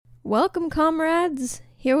Welcome, comrades.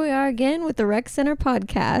 Here we are again with the Rec Center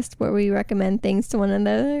podcast, where we recommend things to one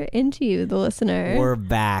another and to you, the listener. We're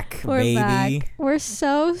back, We're baby. back. We're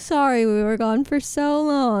so sorry we were gone for so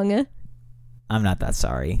long. I'm not that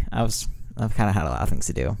sorry. I've kind of had a lot of things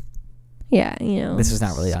to do. Yeah, you know. This was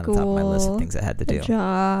not really on the top of my list of things I had to do. A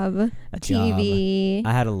job. TV.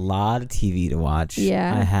 I had a lot of TV to watch.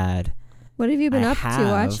 Yeah. What have you been up to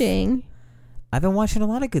watching? I've been watching a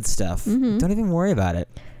lot of good stuff. Mm-hmm. Don't even worry about it.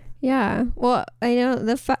 Yeah. Well, I know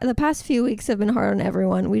the past few weeks have been hard on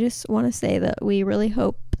everyone. We just want to say that we really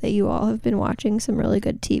hope that you all have been watching some really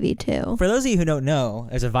good TV too. For those of you who don't know,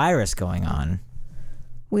 there's a virus going on.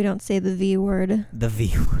 We don't say the V word. The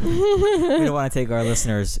V word. We don't want to take our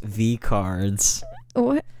listeners' V cards.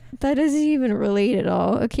 What? That doesn't even relate at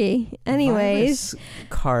all. Okay. Anyways. Virus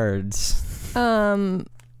cards.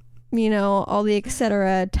 You know, all the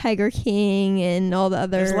etc. Tiger King and all the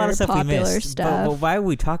other There's a lot of stuff popular we missed, stuff. But why would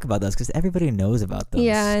we talk about those? Because everybody knows about those.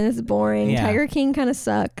 Yeah, and it's boring. Yeah. Tiger King kind of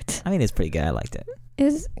sucked. I mean, it's pretty good. I liked it. It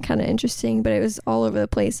was kind of interesting, but it was all over the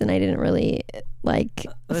place, and I didn't really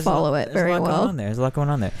follow it very well. There's a lot going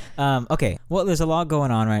on there. Okay, well, there's a lot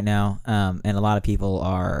going on right now, and a lot of people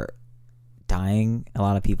are dying. A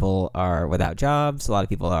lot of people are without jobs. A lot of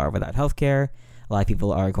people are without healthcare. A lot of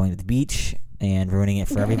people are going to the beach and ruining it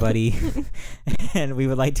for everybody. And we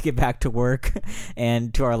would like to get back to work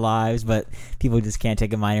and to our lives, but people just can't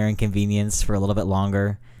take a minor inconvenience for a little bit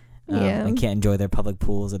longer. And can't enjoy their public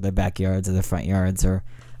pools or their backyards or their front yards or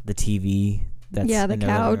the TV. The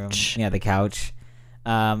couch. Yeah, the couch.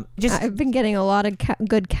 I've been getting a lot of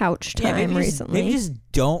good couch time recently. Maybe just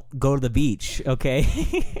don't go to the beach, okay?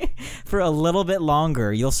 For a little bit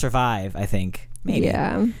longer, you'll survive, I think. Maybe.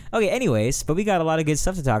 Yeah. Okay, anyways, but we got a lot of good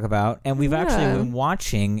stuff to talk about, and we've actually been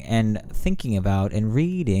watching and thinking about and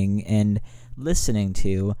reading and listening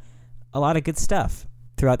to a lot of good stuff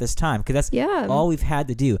throughout this time, because that's all we've had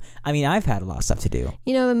to do. I mean, I've had a lot of stuff to do.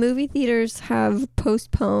 You know, the movie theaters have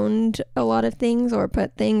postponed a lot of things or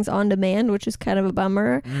put things on demand, which is kind of a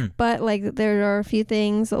bummer. But there are a few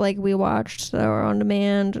things that we watched that were on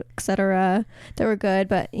demand, etc., that were good.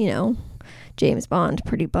 But James Bond,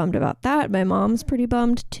 pretty bummed about that. My mom's pretty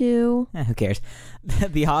bummed too. Who cares?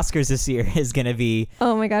 The Oscars this year is going to be...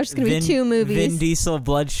 Oh my gosh, it's going to be two movies. Vin Diesel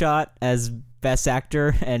Bloodshot as Best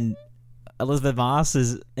Actor and Elizabeth Moss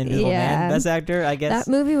is Invisible Man Best Actor, I guess.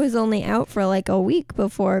 That movie was only out for a week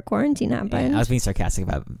before quarantine happened. Yeah, I was being sarcastic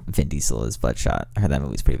about Vin Diesel as Bloodshot. I heard that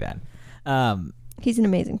movie's pretty bad. He's an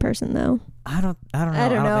amazing person, though. I don't know. I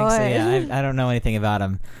don't think so. Yeah, I don't know anything about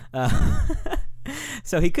him.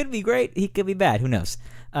 So he could be great. He could be bad. Who knows?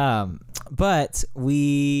 But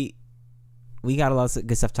we got a lot of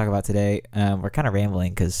good stuff to talk about today. We're kind of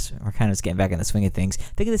rambling because we're kind of just getting back in the swing of things.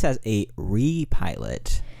 Think of this as a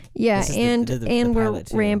re-pilot. Yeah, and we're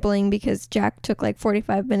rambling because Jack took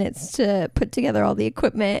 45 minutes to put together all the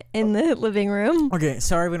equipment in the living room. Okay,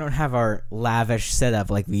 sorry we don't have our lavish setup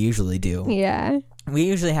like we usually do. Yeah. We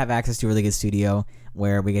usually have access to a really good studio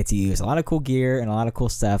where we get to use a lot of cool gear and a lot of cool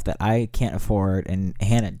stuff that I can't afford, and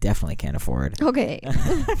Hannah definitely can't afford. Okay.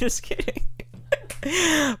 I'm just kidding.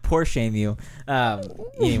 Poor shame you. You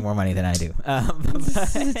need more money than I do.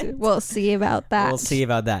 We'll see about that.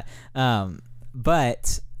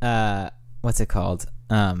 But what's it called?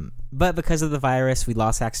 But because of the virus, we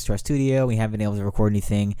lost access to our studio. We haven't been able to record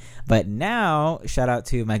anything. But now, shout out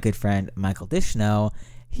to my good friend Michael Dishno.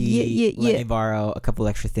 He let me borrow a couple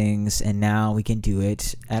extra things, and now we can do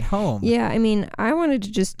it at home. Yeah, I mean, I wanted to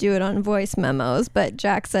just do it on voice memos, but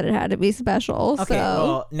Jack said it had to be special. Okay,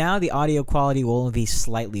 well, now the audio quality will only be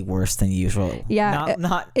slightly worse than usual. Yeah.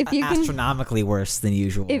 Not astronomically worse than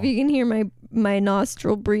usual. If you can hear my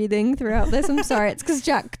nostril breathing throughout this, I'm sorry. It's because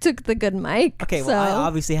Jack took the good mic. Okay, well, I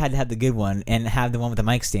obviously had to have the good one and have the one with the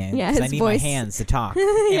mic stand. Yeah, because I need my hands to talk.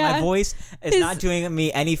 And my voice is not doing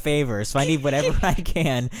me any favors, so I need whatever I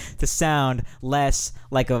can to sound less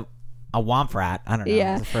like a womp rat. I don't know.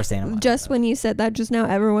 Yeah. It's the first animal. Just when you said that just now,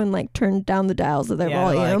 everyone turned down the dials of their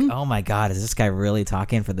volume. Oh my God, is this guy really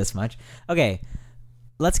talking for this much? Okay,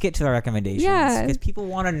 let's get to our recommendations. Yeah. Because people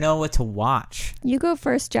want to know what to watch. You go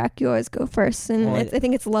first, Jack. You always go first. And I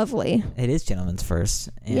think it's lovely. It is gentlemen's first.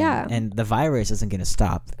 And, yeah. And the virus isn't going to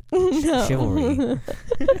stop no. chivalry.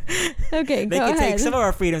 Okay, They can take some of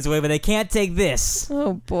our freedoms away, but they can't take this.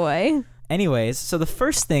 Oh, boy. Anyways, so the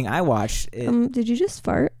first thing I watched... did you just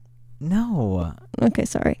fart? No. Okay,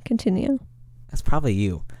 sorry. Continue. That's probably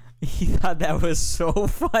you. He thought that was so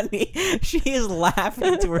funny. She is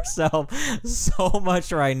laughing to herself so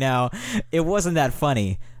much right now. It wasn't that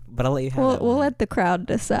funny, but I'll let you have it. We'll let the crowd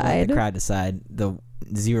decide. Let the crowd decide. The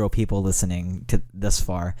 0 people listening to this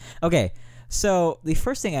far. Okay, So the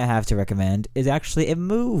first thing I have to recommend is actually a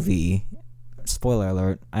movie. Spoiler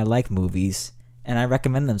alert, I like movies, and I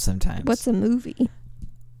recommend them sometimes. What's a movie?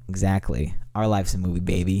 Exactly. Our Life's a Movie,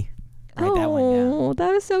 baby. Write that one down. Oh,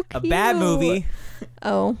 that was so cute. A bad movie.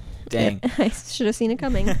 Oh. Dang. I should have seen it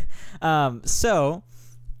coming. So,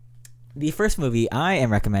 the first movie I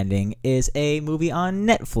am recommending is a movie on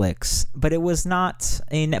Netflix, but it was not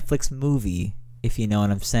a Netflix movie, if you know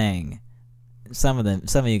what I'm saying. Some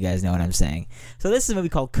of you guys know what I'm saying. So this is a movie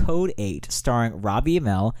called Code 8, starring Robbie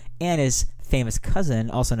Amell and his famous cousin,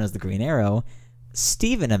 also known as the Green Arrow,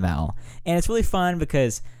 Stephen Amell. And it's really fun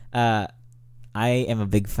because I am a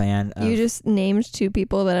big fan of... You just named two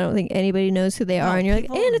people that I don't think anybody knows who they are, and you're like,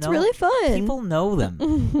 and it's really fun. People know them.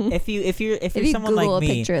 if you're someone Google like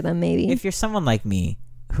me, a picture of them, maybe. If you're someone like me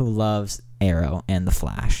who loves Arrow and The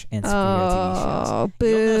Flash and superhero TV shows, boo.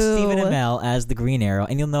 you'll know Stephen Amell as the Green Arrow,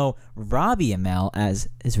 and you'll know Robbie Amell as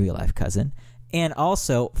his real life cousin, and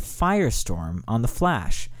also Firestorm on The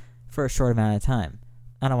Flash for a short amount of time.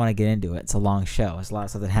 I don't want to get into it. It's a long show. There's a lot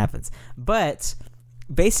of stuff that happens. But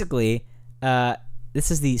basically,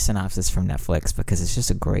 this is the synopsis from Netflix because it's just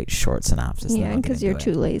a great short synopsis. Yeah, because you're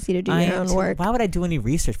too lazy to do your own work. Why would I do any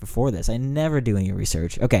research before this? I never do any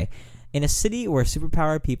research. Okay. In a city where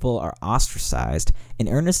superpowered people are ostracized, an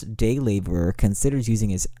earnest day laborer considers using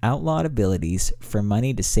his outlawed abilities for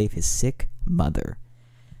money to save his sick mother.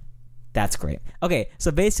 That's great. Okay,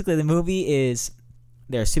 so basically the movie is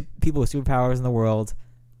there are people with superpowers in the world.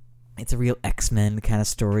 It's a real X-Men kind of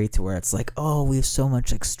story to where it's like, oh, we have so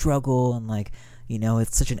much like struggle and like, you know,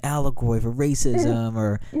 it's such an allegory for racism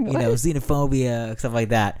or, you know, xenophobia, stuff like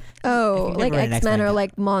that. Oh, like X-Men are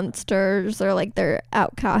like monsters or like they're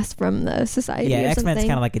outcasts from the society. Yeah, or X-Men's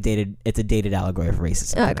kind of like a dated allegory for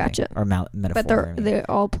racism. Oh, gotcha. Or metaphor. But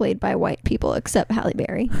they're all played by white people except Halle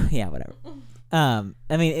Berry. Yeah, whatever. I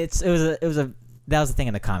mean, that was the thing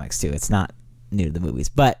in the comics too. It's not new to the movies.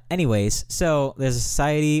 But anyways, so there's a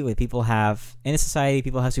society where people have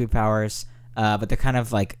superpowers, but they're kind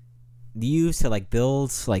of like used to like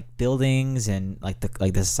build like buildings and like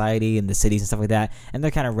the society and the cities and stuff like that, and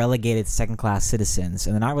they're kind of relegated to second class citizens,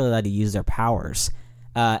 and they're not really allowed to use their powers.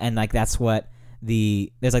 And like that's what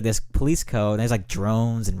there's like this police code, and there's like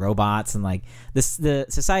drones and robots, and like the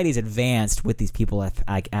society's advanced with these people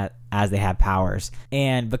as they have powers,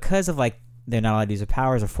 and because of like they're not allowed to use their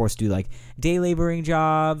powers, are forced to do like day laboring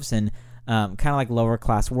jobs and kind of like lower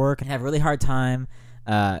class work, and have a really hard time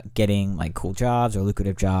getting like cool jobs or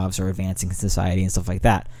lucrative jobs or advancing in society and stuff like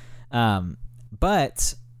that.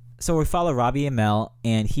 But so we follow Robbie Amell,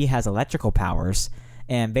 and he has electrical powers,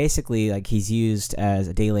 and basically like he's used as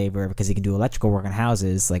a day laborer because he can do electrical work in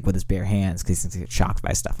houses like with his bare hands because he can get shocked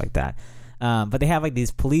by stuff like that. But they have like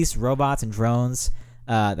these police robots and drones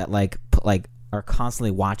that like are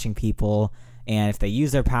constantly watching people, and if they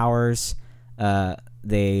use their powers,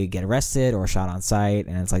 they get arrested or shot on sight,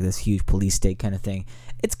 and it's like this huge police state kind of thing.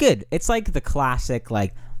 It's good. It's like the classic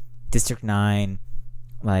like District 9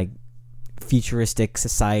 like futuristic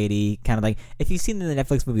society kind of like if you've seen the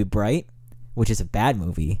Netflix movie Bright, which is a bad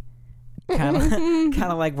movie, kind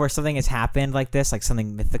of like where something has happened like this, like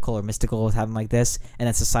something mythical or mystical has happened like this, and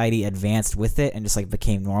then society advanced with it and just like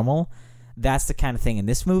became normal. That's the kind of thing in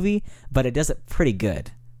this movie, but it does it pretty good.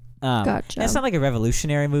 Gotcha. It's not like a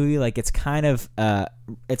revolutionary movie. Like it's kind of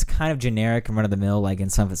generic and run of the mill. Like in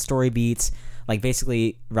some of its story beats, like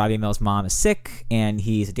basically Robbie Amell's mom is sick and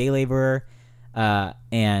he's a day laborer,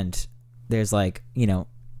 and there's like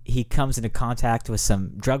he comes into contact with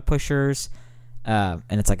some drug pushers, and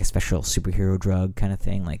it's like a special superhero drug kind of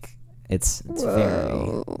thing. Like it's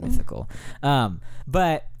very mythical.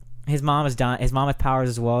 But his mom is dying. His mom has powers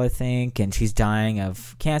as well, I think, and she's dying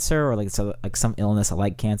of cancer or like some illness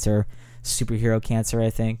like cancer, superhero cancer,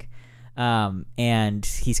 I think. And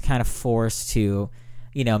he's kind of forced to,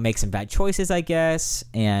 make some bad choices, I guess,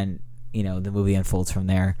 and the movie unfolds from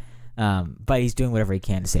there. But he's doing whatever he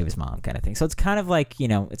can to save his mom, kind of thing. So it's kind of like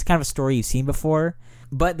it's kind of a story you've seen before,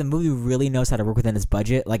 but the movie really knows how to work within its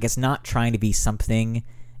budget. Like it's not trying to be something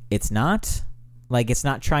it's not. Like, it's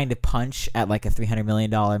not trying to punch at, like, a $300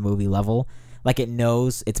 million movie level. Like, it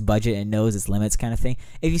knows its budget and knows its limits kind of thing.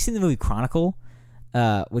 If you've seen the movie Chronicle,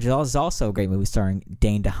 which is also a great movie starring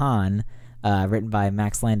Dane DeHaan, written by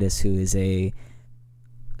Max Landis, who is a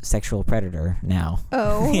sexual predator now.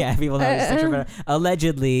 Oh. Yeah, people know he's a sexual predator.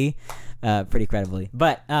 Allegedly, pretty credibly.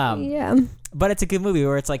 But, yeah. But it's a good movie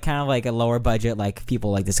where it's, like, kind of like a lower budget, like,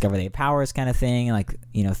 people, like, discover they have powers kind of thing, and, like,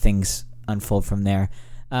 things unfold from there.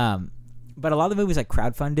 But a lot of the movies like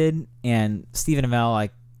crowdfunded, and Stephen Amell,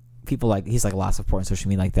 like people like he's like a lot of support on social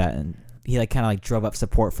media like that, and he like kind of like drove up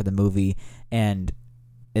support for the movie, and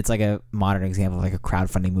it's like a modern example of like a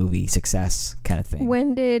crowdfunding movie success kind of thing.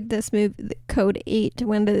 When did this movie, Code 8,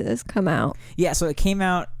 when did this come out? Yeah, so it came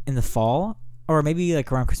out in the fall, or maybe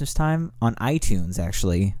like around Christmas time on iTunes,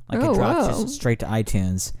 actually. Like it dropped just straight to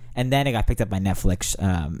iTunes. And then it got picked up by Netflix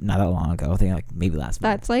not that long ago. I think like maybe last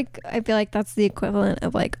month. That's like, I feel like that's the equivalent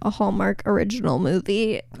of like a Hallmark original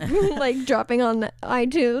movie, like dropping on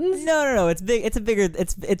iTunes. No. It's big.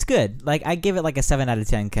 It's good. Like I give it like a 7 out of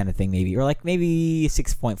 10 kind of thing, maybe, or like maybe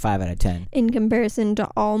 6.5 out of 10. In comparison to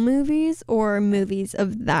all movies or movies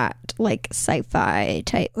of that like sci-fi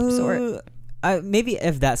type sort. Maybe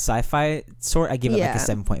if that sci-fi sort, I give it like a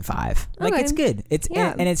 7.5. Like it's good. It's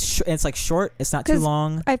and it's like short. It's not too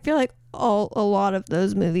long. I feel like a lot of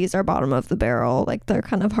those movies are bottom of the barrel. Like they're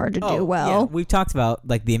kind of hard to do well. Yeah. We've talked about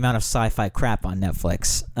like the amount of sci-fi crap on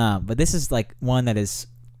Netflix, but this is like one that is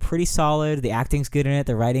pretty solid. The acting's good in it.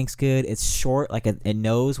 The writing's good. It's short. Like it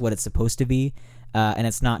knows what it's supposed to be, and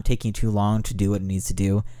it's not taking too long to do what it needs to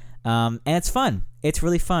do. And it's fun. It's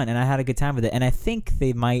really fun, and I had a good time with it. And I think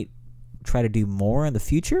they might try to do more in the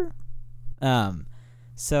future,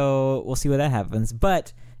 so we'll see what that happens.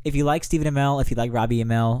 But if you like Stephen Amell, if you like Robbie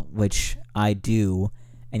Amell, which I do,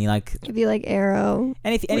 and you like, if you like Arrow,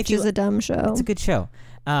 which is a dumb show, it's a good show.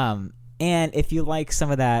 And if you like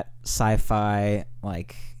some of that sci-fi,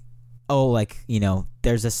 like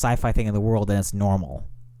there's a sci-fi thing in the world and it's normal,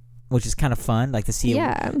 which is kind of fun, like to see.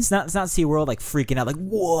 Yeah. It's not SeaWorld like freaking out, like,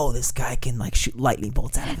 whoa, this guy can like shoot lightning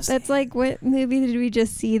bolts out of his That's hand. like, what movie did we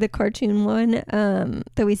just see? The cartoon one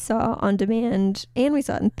that we saw on demand and we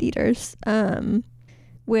saw it in theaters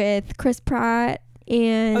with Chris Pratt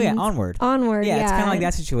and Onward. Yeah, it's kind of like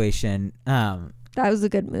that situation. That was a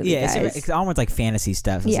good movie. It's Onward's like fantasy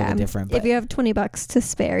stuff. It's like different. But if you have $20 to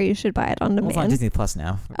spare, you should buy it on demand. It's on Disney Plus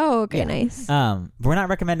now. Oh, okay, nice. We're not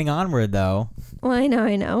recommending Onward though. Well, I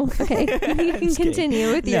know. Okay, you can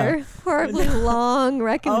continue with your horribly long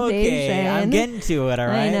recommendation. Okay, I'm getting to it. All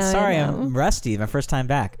right. Sorry, I'm rusty. My first time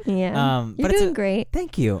back. Yeah. You're doing great.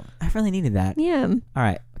 Thank you. I really needed that. Yeah. All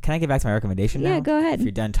right. Can I get back to my recommendation now? Yeah, go ahead. If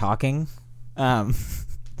you're done talking,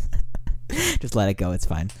 just let it go. It's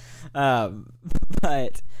fine.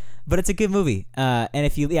 But it's a good movie. And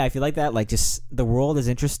if you like that, like just the world is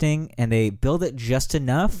interesting and they build it just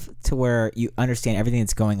enough to where you understand everything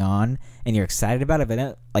that's going on and you're excited about it, but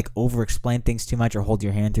don't like over explain things too much or hold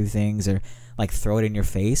your hand through things or like throw it in your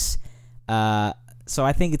face. So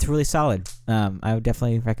I think it's really solid. I would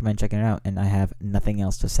definitely recommend checking it out, and I have nothing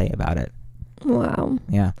else to say about it. Wow.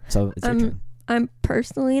 Yeah. So it's your turn. I'm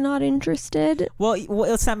personally not interested. Well,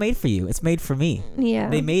 it's not made for you. It's made for me. Yeah.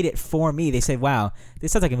 They made it for me. They said, wow,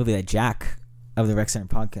 this sounds like a movie that Jack of the Rec Center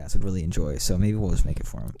podcast would really enjoy. So maybe we'll just make it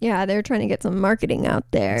for him. Yeah, they're trying to get some marketing out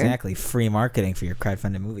there. Exactly. Free marketing for your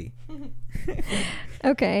crowdfunded movie.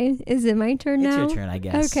 Okay. Is it my turn now? It's your turn, I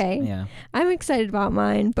guess. Okay. Yeah. I'm excited about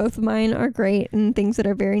mine. Both of mine are great and things that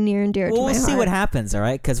are very near and dear to my heart. We'll see what happens, all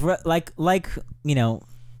right? Because we're like,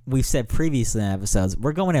 we've said previously in episodes,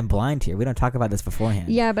 we're going in blind here. We don't talk about this beforehand.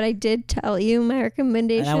 Yeah, but I did tell you my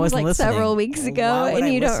recommendations like several weeks ago,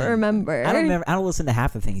 and you don't remember. I don't remember. I don't listen to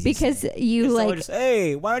half the things because you like. Just,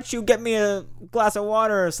 hey, why don't you get me a glass of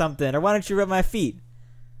water or something, or why don't you rub my feet?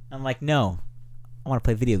 I'm like, no, I want to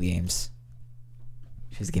play video games.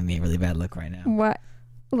 She's giving me a really bad look right now. What?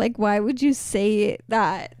 Like, why would you say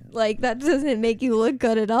that? Like, that doesn't make you look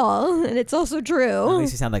good at all, and it's also true. It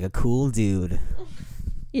makes you sound like a cool dude.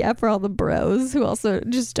 Yeah, for all the bros who also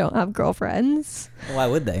just don't have girlfriends. Well, why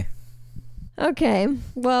would they? Okay.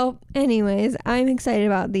 Well, anyways, I'm excited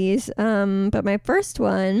about these. But my first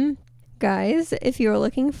one, guys, if you're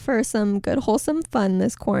looking for some good, wholesome fun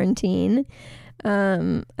this quarantine,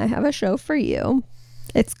 I have a show for you.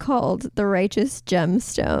 It's called The Righteous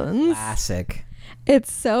Gemstones. Classic.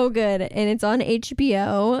 It's so good, and it's on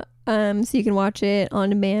HBO. So you can watch it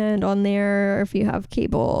on demand on there, or if you have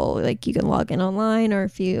cable, like you can log in online, or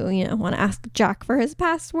if you want to ask Jack for his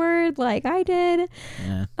password like I did.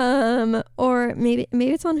 Yeah. Or maybe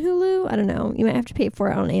it's on Hulu. I don't know. You might have to pay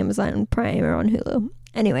for it on Amazon Prime or on Hulu.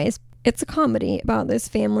 Anyways, it's a comedy about this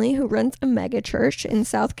family who runs a mega church in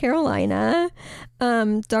South Carolina.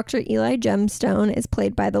 Dr. Eli Gemstone is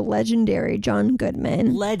played by the legendary John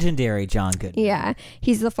Goodman. Yeah.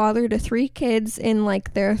 He's the father to 3 kids in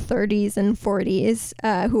like their 30s and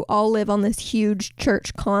 40s who all live on this huge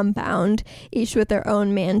church compound, each with their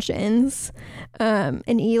own mansions.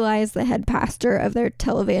 And Eli is the head pastor of their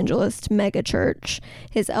televangelist mega church.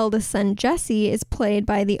 His eldest son, Jesse, is played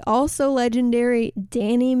by the also legendary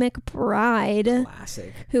Danny McBride.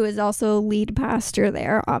 Classic. Who is also lead pastor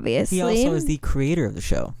there, obviously. He also is the creator of the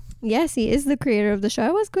show. Yes, he is the creator of the show.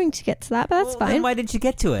 I was going to get to that, but that's fine. Then why didn't you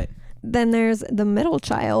get to it? then there's the middle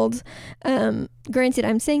child. Granted,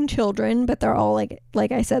 I'm saying children, but they're all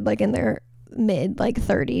like I said, like in their mid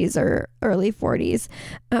 30s or early 40s.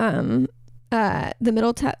 The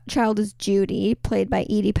middle child is Judy, played by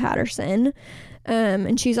Edie Patterson.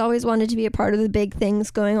 And she's always wanted to be a part of the big things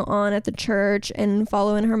going on at the church and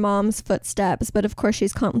follow in her mom's footsteps. But of course,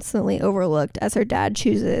 she's constantly overlooked as her dad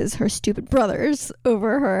chooses her stupid brothers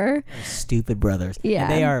over her. Stupid brothers. Yeah.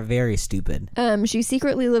 And they are very stupid. She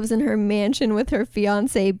secretly lives in her mansion with her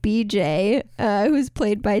fiance, BJ, who's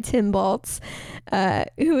played by Tim Baltz,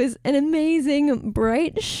 who is an amazing,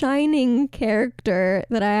 bright, shining character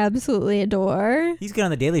that I absolutely adore. He's good on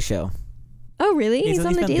The Daily Show. Oh, really? He's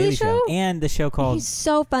on The Daily Show? And the show called He's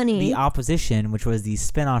so funny. The Opposition, which was the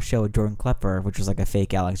spin-off show with Jordan Klepper, which was like a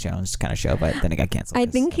fake Alex Jones kind of show, but then it got canceled. I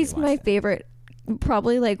think he's my favorite,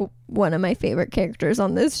 probably like one of my favorite characters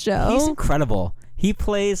on this show. He's incredible. He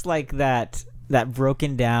plays like that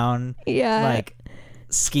broken down, like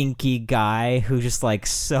skinky guy who just like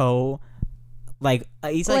so... Like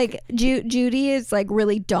he's Judy is like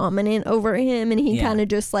really dominant over him, and he kind of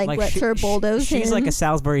just like lets her bulldoze him. She's like a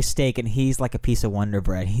Salisbury steak, and he's like a piece of Wonder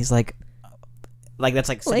Bread. He's like that's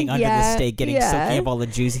like sitting under the steak, soaking up all the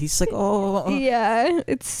juice. He's like, oh, yeah,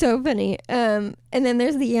 it's so funny. And then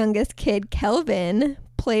there's the youngest kid, Kelvin,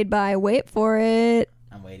 played by wait for it.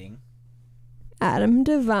 I'm waiting. Adam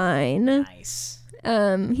Devine. Nice.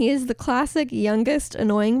 He is the classic youngest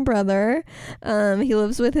annoying brother. He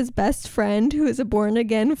lives with his best friend, who is a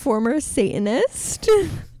born-again former Satanist.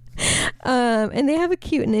 And they have a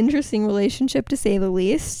cute and interesting relationship, to say the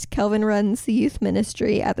least. Kelvin runs the youth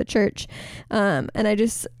ministry at the church. And I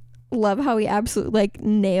just love how he absolutely like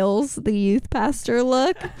nails the youth pastor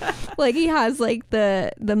look. Like he has like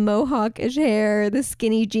the mohawkish hair, the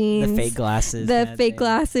skinny jeans, the fake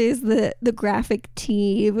glasses, the graphic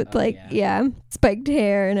tee with spiked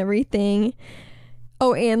hair and everything.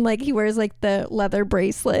 Oh, and like he wears like the leather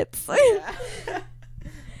bracelets.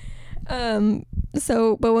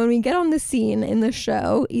 But when we get on the scene in the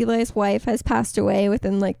show, Eli's wife has passed away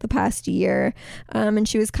within like the past year, and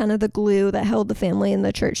she was kind of the glue that held the family and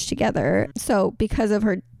the church together. So because of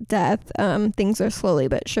her death, things are slowly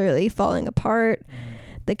but surely falling apart.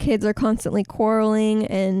 The kids are constantly quarreling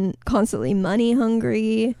and constantly money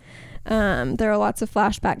hungry. There are lots of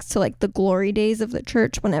flashbacks to like the glory days of the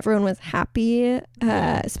church when everyone was happy,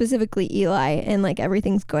 specifically Eli, and like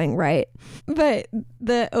everything's going right. But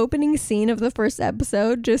the opening scene of the first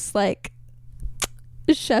episode, just like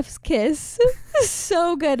chef's kiss,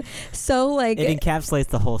 so good. So like it encapsulates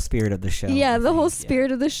the whole spirit of the show. Yeah, the whole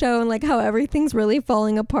spirit of the show, and like how everything's really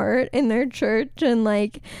falling apart in their church, and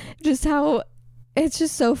like just how it's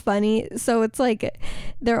just so funny. So it's like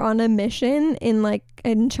they're on a mission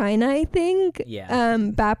in China, I think. Yeah.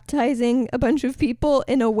 Baptizing a bunch of people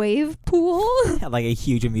in a wave pool. Like a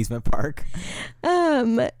huge amusement park.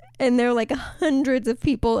 And there are like hundreds of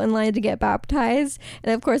people in line to get baptized.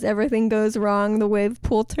 And of course everything goes wrong. The wave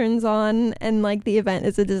pool turns on and like the event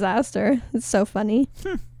is a disaster. It's so funny.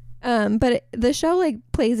 But the show like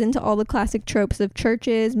plays into all the classic tropes of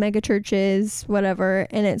churches, mega churches, whatever,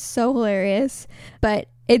 and it's so hilarious. But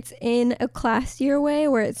it's in a classier way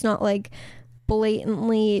where it's not like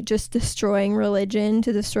blatantly just destroying religion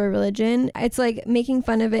to destroy religion. It's like making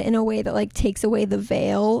fun of it in a way that like takes away the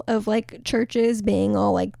veil of like churches being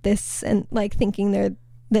all like this and like thinking they're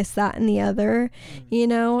this, that, and the other. You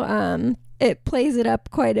know, it plays it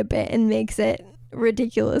up quite a bit and makes it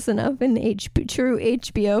ridiculous enough in true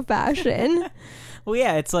HBO fashion. Well,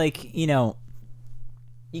 yeah, it's like, you know,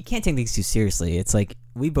 you can't take things too seriously. It's like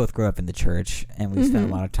we both grew up in the church and we spent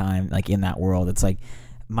a lot of time like in that world. It's like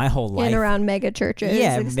my whole life and around mega churches.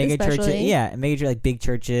 Yeah, mega churches. Yeah, major like big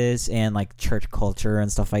churches and like church culture and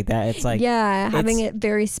stuff like that. It's like having it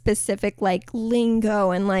very specific like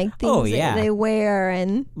lingo and like things that they wear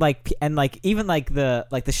and even like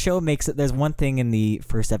the show makes it. There's one thing in the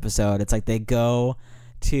first episode. It's like they go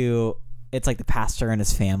to it's like the pastor and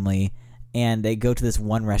his family. And they go to this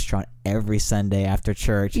one restaurant every Sunday after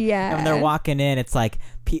church. Yeah. And when they're walking in, it's like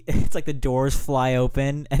the doors fly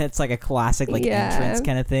open, and it's like a classic entrance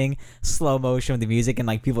kind of thing, slow motion with the music, and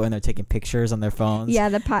like people are in there taking pictures on their phones. Yeah,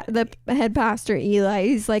 the head pastor Eli,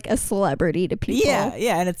 he's like a celebrity to people. Yeah,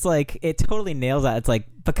 and it's like it totally nails that. It's like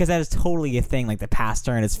because that is totally a thing, like the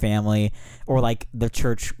pastor and his family, or like the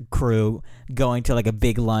church crew going to like a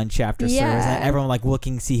big lunch after service, and everyone like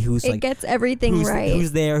looking to see who's it gets everything right,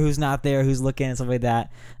 who's there, who's not there, who's looking and stuff like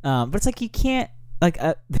that. But it's like you can't like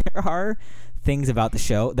there are things about the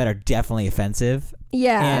show that are definitely offensive.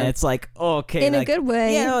 Yeah, and it's like okay, in like, a good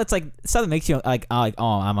way. Yeah, it's like something makes you like oh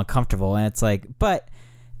I'm uncomfortable, and it's like but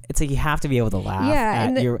it's like you have to be able to laugh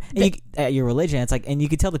Yeah, at your religion. It's like, and you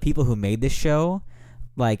can tell the people who made this show,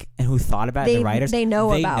 like, and who thought about it, the writers, they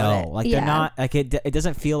know about it. Like, they're not like it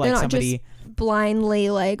doesn't feel like somebody just blindly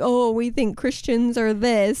like, oh, we think Christians are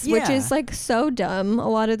this, which is like so dumb a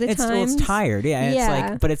lot of the times. It's tired, it's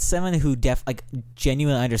like, but it's someone who like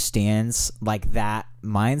genuinely understands like that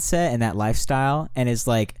mindset and that lifestyle, and is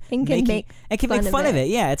like and can make fun of it.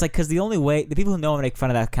 Yeah, it's like, because the only way the people who know and make fun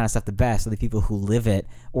of that kind of stuff the best are the people who live it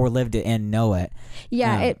or lived it and know it.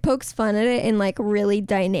 Yeah, it pokes fun at it in like really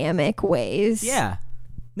dynamic ways. Yeah.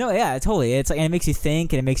 No, yeah, totally. It's like, and it makes you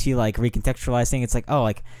think, and it makes you like recontextualize things. It's like, oh,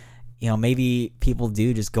 like, you know, maybe people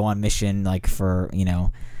do just go on mission, like, for, you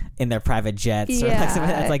know, in their private jets, or like something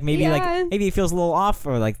like that. It's like maybe maybe it feels a little off,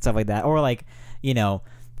 or like stuff like that, or like, you know,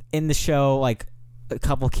 in the show, like a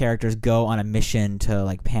couple characters go on a mission to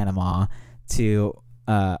like Panama to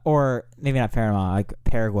or maybe not Panama, like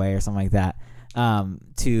Paraguay or something like that,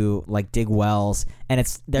 to like dig wells,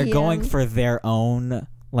 and they're going for their own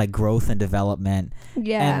like growth and development.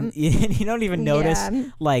 And you don't even notice,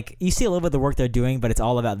 like, you see a little bit of the work they're doing, but it's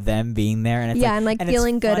all about them being there, and it's and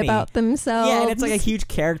feeling good about themselves. Yeah, and it's like a huge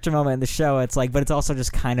character moment in the show. It's like, but it's also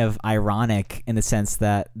just kind of ironic in the sense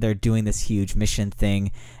that they're doing this huge mission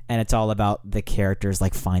thing, and it's all about the characters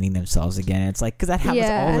like finding themselves again. It's like, because that happens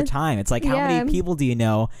all the time. It's like, how many people do you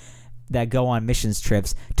know that go on missions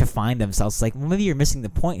trips to find themselves? It's like, well, maybe you're missing the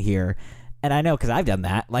point here. And I know, because I've done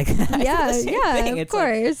that. Like, of course. Like, and it's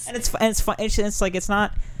fun. It's like, it's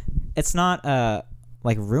not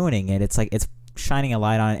like ruining it. It's like, it's shining a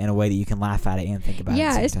light on it in a way that you can laugh at it and think about it.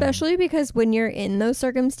 Yeah, especially because when you're in those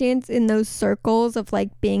circumstances, in those circles of like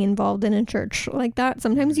being involved in a church like that,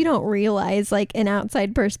 sometimes you don't realize like an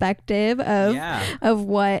outside perspective of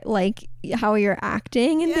what, like, how you're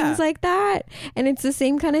acting and things like that. And it's the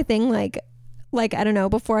same kind of thing, like, I don't know,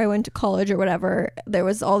 before I went to college or whatever, there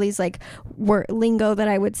was all these like lingo that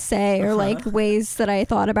I would say, or like ways that I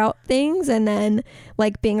thought about things. And then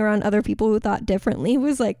like being around other people who thought differently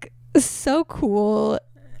was like so cool,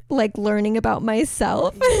 like learning about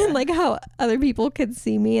myself and like how other people could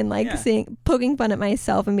see me, and like poking fun at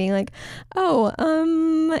myself and being like,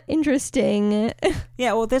 oh, interesting.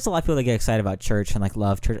 Yeah, well, there's a lot of people that get excited about church and like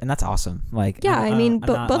love church, and that's awesome. Like, I mean,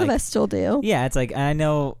 both of us still do. Yeah, it's like, I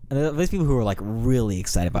know there's people who are like really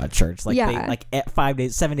excited about church, like they,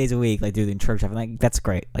 like 7 days a week, like doing church stuff, and like that's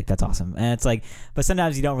great, like that's awesome. And it's like, but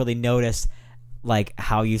sometimes you don't really notice like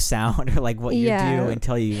how you sound or like what you do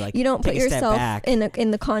until you like, you don't put yourself in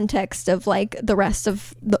the context of like the rest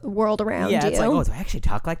of the world around you. It's like, oh, do I actually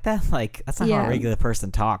talk like that? Like, that's not how a regular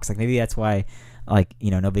person talks. Like, maybe that's why, like, you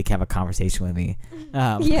know, nobody can have a conversation with me. Why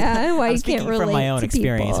I'm you can't relate from my own to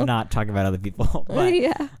experience. people. I'm not talking about other people. But,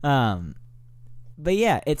 but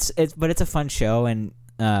yeah, it's a fun show, and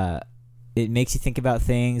it makes you think about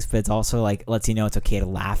things, but it's also like lets you know it's okay to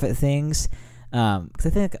laugh at things. Because I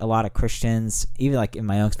think a lot of Christians, even like in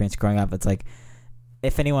my own experience growing up, it's like,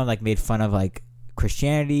 if anyone like made fun of like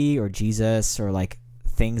Christianity or Jesus or like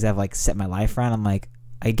things that have like set my life around, I'm like,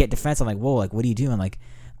 I get defensive. I'm like, whoa, like, what do you do? I'm like,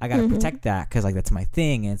 I gotta protect that, because like that's my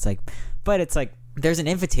thing. And it's like, but it's like there's an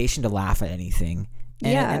invitation to laugh at anything,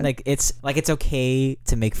 and like it's okay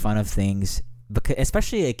to make fun of things, because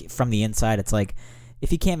especially like from the inside, it's like,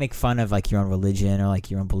 if you can't make fun of like your own religion or like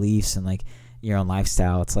your own beliefs and like your own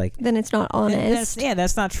lifestyle, it's like, then it's not honest.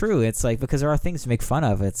 That's not true. It's like, because there are things to make fun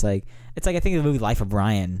of. It's like I think of the movie Life of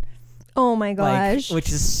Brian. Oh my gosh, like,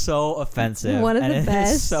 which is so offensive. One of the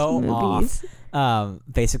best so movies. Off.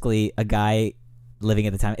 Basically, a guy living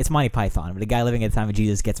at the time, it's Monty Python, but a guy living at the time of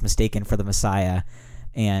Jesus gets mistaken for the Messiah.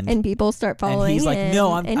 And people start following and he's like, him,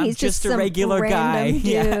 no, I'm just a regular guy. Dude.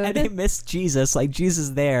 Yeah, and they miss Jesus. Like, Jesus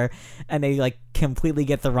is there, and they like completely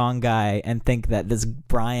get the wrong guy and think that this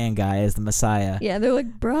Brian guy is the Messiah. Yeah, they're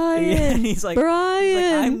like, Brian. Yeah, and he's like,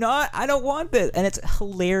 Brian. I don't want this. And it's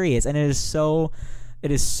hilarious, and it is so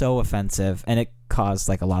offensive, and it caused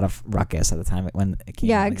like a lot of ruckus at the time when it came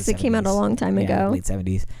out. Yeah, because it came out a long time ago. Late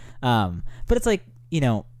 70s. But it's like, you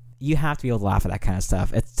know, you have to be able to laugh at that kind of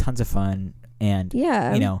stuff. It's tons of fun. And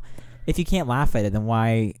you know, if you can't laugh at it, then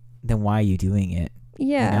why are you doing it?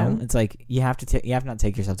 Yeah, you know? It's like you have to not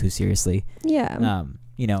take yourself too seriously. Yeah.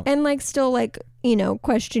 You know, and like still like, you know,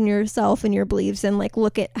 question yourself and your beliefs, and like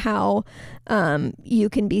look at how you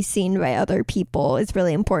can be seen by other people. It's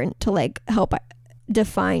really important to like help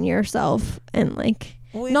define yourself, and like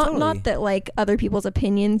not that like other people's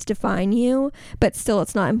opinions define you, but still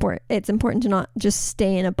it's not important. It's important to not just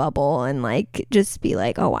stay in a bubble and like just be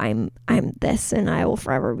like, oh, I'm this and I will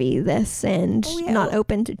forever be this, and not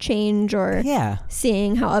open to change or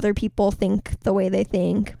seeing how other people think the way they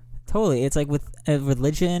think. Totally. It's like with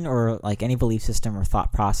religion or like any belief system or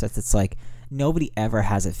thought process, it's like nobody ever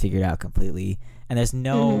has it figured out completely. And there's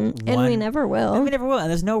no one... And we never will. And we never will. And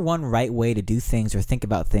there's no one right way to do things or think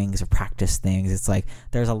about things or practice things. It's like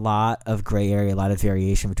there's a lot of gray area, a lot of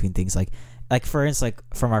variation between things. Like for instance,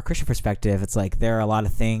 like from our Christian perspective, it's like there are a lot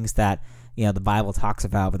of things that, you know, the Bible talks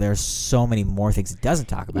about, but there's so many more things it doesn't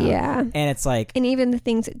talk about. Yeah. And it's like... And even the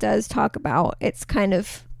things it does talk about, it's kind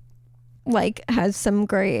of like has some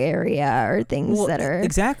gray area or things that are...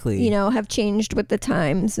 Exactly. You know, have changed with the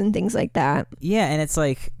times and things like that. Yeah, and it's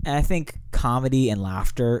like... And I think comedy and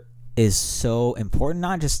laughter is so important,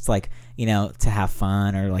 not just like, you know, to have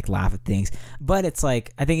fun or like laugh at things, but it's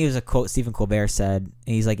like, I think it was a quote Stephen Colbert said,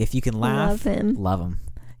 and he's like, if you can laugh... Love him.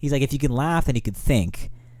 He's like, if you can laugh, then you can think.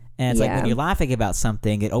 And it's like when you're laughing about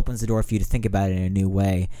something, it opens the door for you to think about it in a new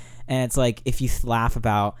way. And it's like if you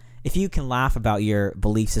can laugh about your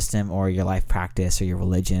belief system or your life practice or your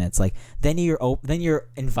religion, it's like then you're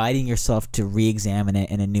inviting yourself to re-examine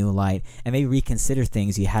it in a new light and maybe reconsider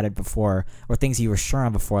things you had it before or things you were sure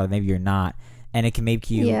on before that maybe you're not. And it can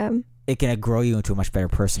make you it can grow you into a much better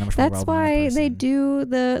person, a much more well-rounded person. That's why they do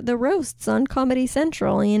the roasts on Comedy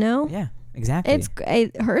Central, you know? Yeah. Exactly.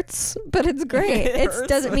 It hurts, but it's great. It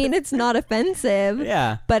doesn't mean it's not offensive.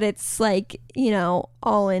 Yeah. But it's like, you know,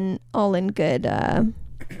 all in good fun.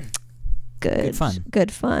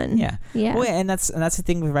 Good fun. Yeah. Yeah. Well, and that's the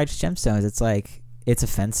thing with Righteous Gemstones. It's like it's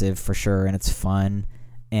offensive for sure, and it's fun,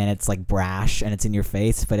 and it's like brash, and it's in your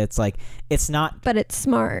face, but it's like it's not. But it's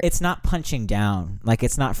smart. It's not punching down. Like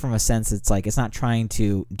it's not from a sense. It's like it's not trying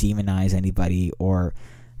to demonize anybody or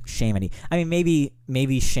shame any. I mean,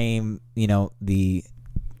 maybe shame, you know, the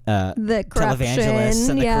televangelists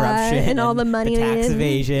and the corruption and all the money, the tax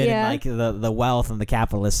evasion, and like the wealth and the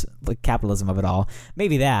capitalism of it all.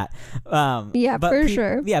 Maybe that. For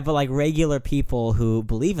sure. Yeah, but like regular people who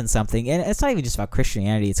believe in something, and it's not even just about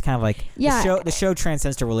Christianity. It's kind of like the show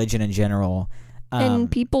transcends to religion in general. And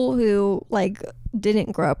people who like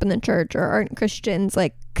didn't grow up in the church or aren't Christians,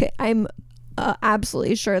 like I'm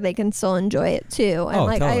absolutely sure they can still enjoy it too. And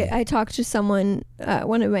like totally. I talked to someone,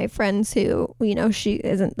 one of my friends who, you know, she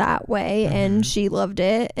isn't that way, and she loved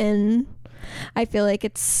it, and I feel like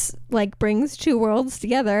it's like brings two worlds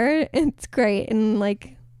together. It's great. And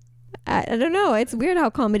like I don't know, it's weird how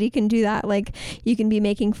comedy can do that. Like you can be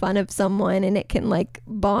making fun of someone and it can like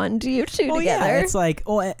bond you two together. Yeah, it's like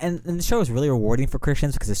and the show is really rewarding for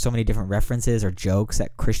Christians because there's so many different references or jokes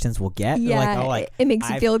that Christians will get. Yeah, like, it makes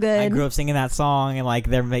you feel good. I grew up singing that song, and like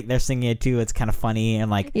they're singing it too. It's kind of funny, and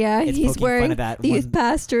like he's wearing fun of that. The youth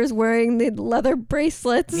pastor's wearing the leather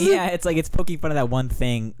bracelets. Yeah, it's like it's poking fun of that one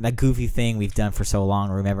thing, that goofy thing we've done for so long.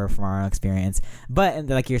 Remember from our own experience, but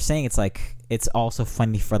like you're saying, it's like. It's also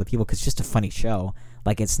funny for other people because it's just a funny show.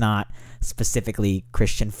 Like it's not specifically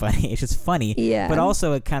Christian funny. It's just funny. Yeah. But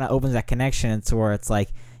also it kind of opens that connection to where it's like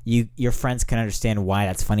your friends can understand why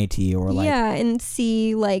that's funny to you, or like and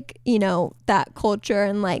see like, you know, that culture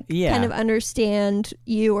and like kind of understand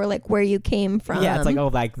you or like where you came from. Yeah, it's like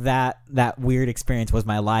like that weird experience was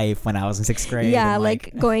my life when I was in 6th grade. Yeah, and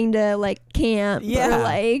like going to like camp or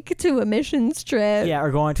like to a missions trip. Yeah, or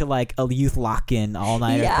going to like a youth lock-in all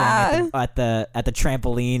night at the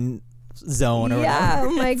trampoline zone or whatever.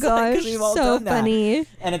 Oh my gosh, so funny.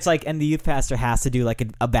 And it's like, and the youth pastor has to do like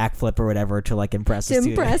a backflip or whatever to like impress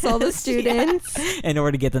all the students in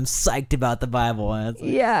order to get them psyched about the Bible. And it's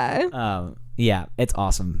like, it's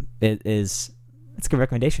awesome. It's a good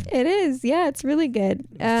recommendation. It is. Yeah, it's really good.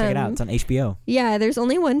 Check it out. It's on HBO. Yeah, there's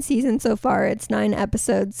only one season so far. It's 9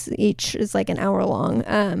 episodes. Each is like an hour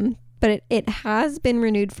long. But it has been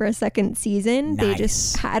renewed for a second season.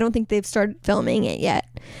 Nice. I don't think they've started filming it yet.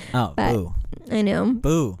 Oh, but boo. I know.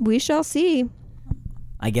 Boo. We shall see.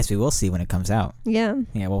 I guess we will see when it comes out. Yeah.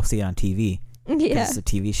 Yeah, we'll see it on TV. Yeah. It's a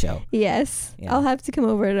TV show. Yes. Yeah. I'll have to come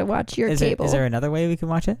over to watch your cable. Is there another way we can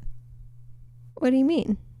watch it? What do you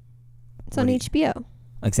mean? It's on HBO.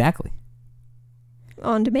 Exactly.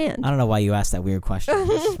 On demand. I don't know why you asked that weird question.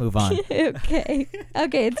 Let's just move on. Okay,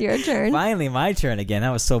 it's your turn. Finally, my turn again. That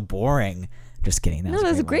was so boring. Just kidding. That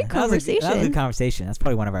was a great conversation. That was a good conversation. That's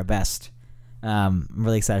probably one of our best. I'm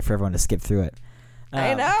really excited for everyone to skip through it.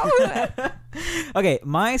 I know. Okay,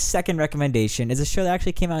 my second recommendation is a show that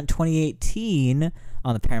actually came out in 2018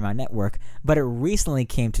 on the Paramount Network, but it recently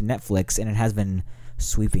came to Netflix, and it has been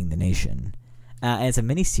sweeping the nation. And it's a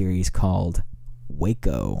miniseries called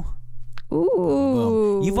Waco.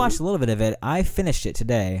 Ooh. You've watched a little bit of it. I finished it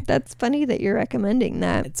today. That's funny that you're recommending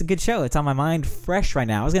that. It's a good show. It's on my mind fresh right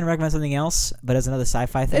now. I was going to recommend something else, but as another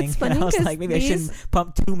sci-fi thing. It's funny and I was like, maybe I shouldn't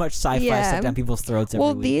pump too much sci-fi stuff down people's throats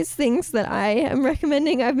every week. These things that I am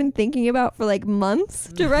recommending, I've been thinking about for like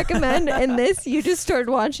months to recommend, and this you just started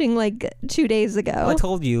watching like 2 days ago. Well, I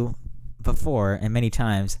told you before and many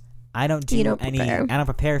times, I don't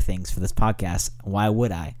prepare things for this podcast. Why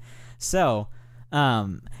would I? So,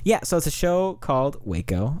 so it's a show called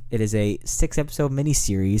Waco. It is a 6-episode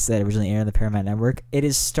miniseries that originally aired on the Paramount Network. It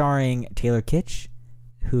is starring Taylor Kitsch,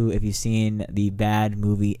 who, if you've seen the bad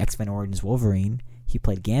movie X-Men Origins Wolverine, he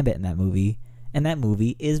played Gambit in that movie, and that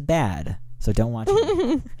movie is bad. So don't watch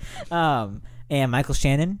it. And Michael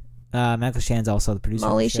Shannon. Michael Shannon's also the producer.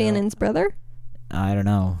 Molly of the show. Shannon's brother? I don't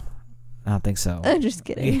know. I don't think so. I'm just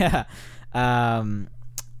kidding. Yeah.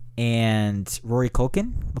 And Rory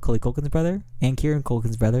Culkin, Macaulay Culkin's brother, and Kieran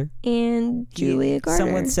Culkin's brother. And Julia Garner.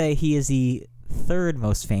 Some would say he is the third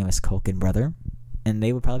most famous Culkin brother, and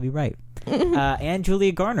they would probably be right. And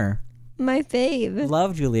Julia Garner. My fave.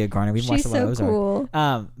 Love Julia Garner. We've watched a lot of Ozark. Cool.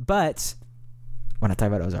 But we're not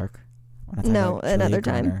talking about Ozark. No, another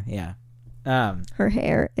time. Yeah. Her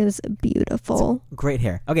hair is beautiful. Great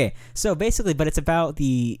hair. Okay, so basically, but it's about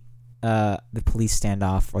the police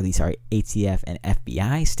standoff, or ATF and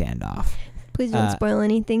FBI standoff. Please don't spoil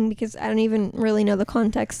anything, because I don't even really know the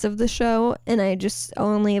context of the show, and I just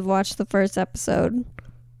only have watched the first episode.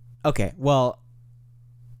 Okay, well,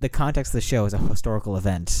 the context of the show is a historical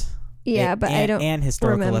event. Yeah, but I don't and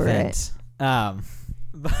historical remember event.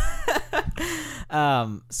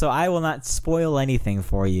 So I will not spoil anything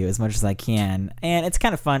for you as much as I can, and it's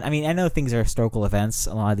kind of fun. I mean, I know things are historical events,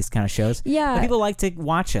 a lot of these kind of shows. Yeah, but people like to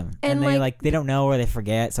watch them, and they don't know or they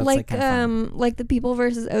forget. So it's kind of fun. Like The People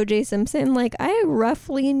versus O.J. Simpson. Like, I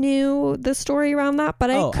roughly knew the story around that, but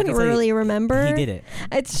I couldn't really remember. He did it.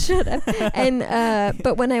 It should have. And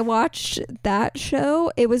but when I watched that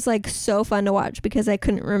show, it was like so fun to watch because I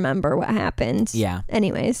couldn't remember what happened. Yeah.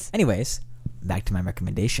 Anyways, back to my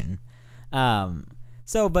recommendation.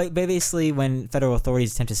 But basically, when federal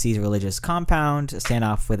authorities attempt to seize a religious compound, a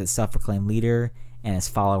standoff with its self-proclaimed leader and his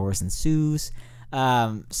followers ensues.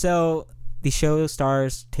 So the show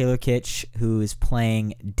stars Taylor Kitsch, who is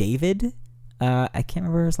playing David. I can't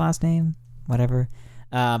remember his last name. Whatever.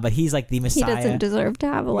 But he's like the Messiah. He doesn't deserve to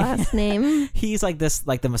have a last name. He's like this,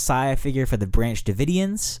 like the Messiah figure for the Branch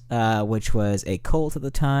Davidians, which was a cult at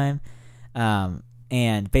the time.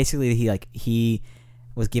 And basically, he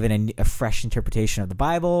was given a fresh interpretation of the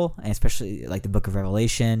Bible, and especially like the Book of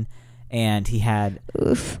Revelation. And he had,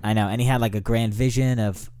 and he had like a grand vision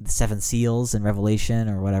of the 7 seals in Revelation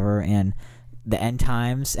or whatever, and the end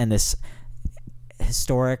times, and this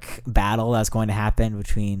historic battle that's going to happen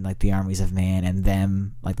between like the armies of man and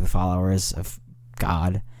them, like the followers of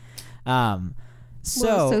God.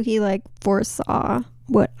 So he like foresaw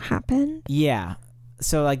what happened. Yeah.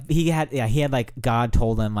 So like he had like God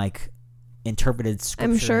told him like interpreted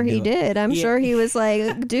scripture. I'm sure he did. I'm sure he was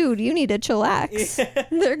like, dude, you need to chillax.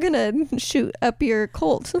 They're gonna shoot up your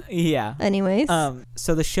cult. Yeah. Anyways.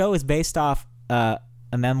 So the show is based off a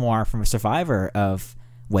memoir from a survivor of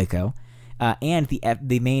Waco, and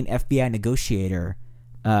the main FBI negotiator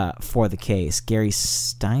for the case, Gary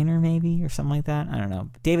Steiner, maybe, or something like that. I don't know.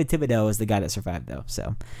 David Thibodeau is the guy that survived, though.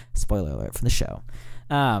 So, spoiler alert for the show.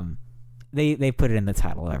 They put it in the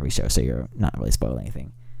title of every show, so you're not really spoiling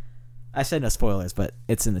anything. I said no spoilers, but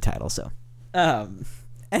it's in the title, so.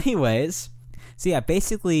 Anyways, so yeah,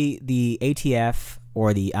 basically the ATF,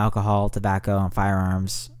 or the Alcohol, Tobacco, and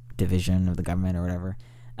Firearms Division of the government or whatever,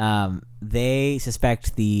 they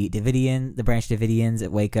suspect the Branch Davidians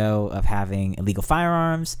at Waco of having illegal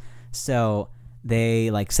firearms, so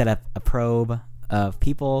they like set up a probe of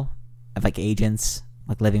people, of like agents,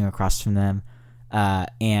 like living across from them,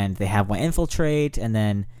 and they have one infiltrate, and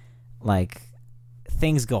then like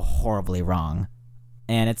things go horribly wrong,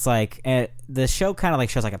 and it's like the show kind of like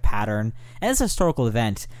shows like a pattern, and it's a historical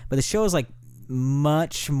event, but the show is like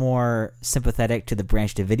much more sympathetic to the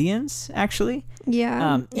Branch Davidians, actually.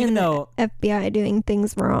 Yeah. Even though FBI doing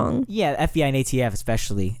things wrong. Yeah, FBI and ATF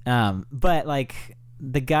especially. But like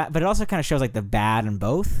but it also kind of shows like the bad in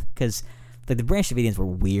both, because like the Branch Davidians were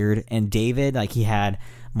weird, and David, like, he had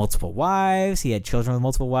multiple wives, he had children with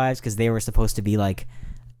multiple wives, because they were supposed to be like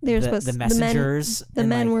the messengers. The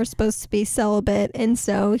men were supposed to be celibate, and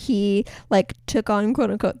so he like took on, quote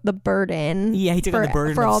unquote, the burden. Yeah, he took on the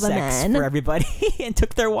burden for of all sex the men, for everybody, and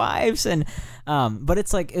took their wives. And but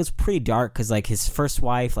it's like, it was pretty dark, because like his first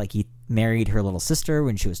wife, like, he married her little sister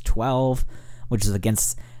when she was 12, which is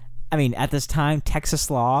against I mean, at this time, Texas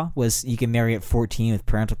law was you can marry at 14 with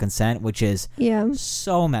parental consent, which is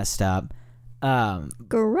so messed up.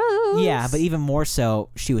 Gross. Yeah, but even more so,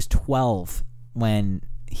 she was 12 when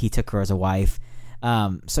he took her as a wife.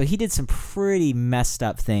 So he did some pretty messed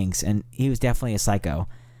up things, and he was definitely a psycho.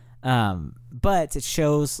 But it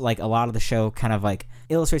shows, like, a lot of the show kind of, like,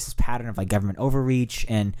 illustrates this pattern of, like, government overreach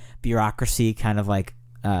and bureaucracy kind of, like,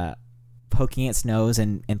 poking its nose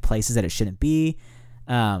in places that it shouldn't be.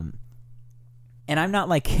 And I'm not,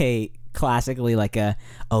 like, classically, like,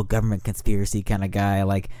 government conspiracy kind of guy,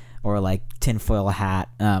 like, or, like, tinfoil hat.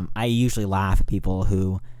 I usually laugh at people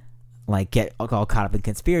who, like, get all caught up in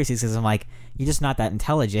conspiracies because I'm like, you're just not that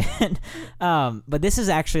intelligent. But this is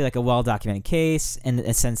actually, like, a well-documented case in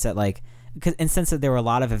a sense that, like, there were a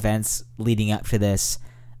lot of events leading up to this,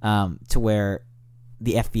 to where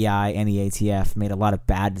the FBI and the ATF made a lot of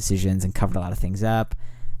bad decisions and covered a lot of things up,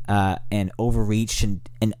 and overreached and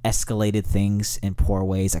escalated things in poor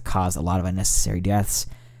ways that caused a lot of unnecessary deaths.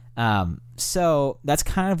 So that's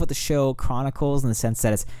kind of what the show chronicles, in the sense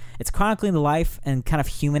that it's chronicling the life and kind of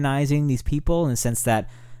humanizing these people, in the sense that,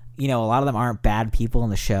 you know, a lot of them aren't bad people in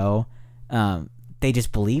the show. They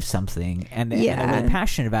just believe something, and they're really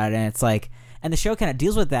passionate about it. And it's like, and the show kind of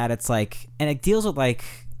deals with that. It's like, and it deals with, like,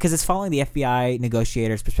 because it's following the FBI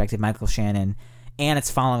negotiator's perspective, Michael Shannon, and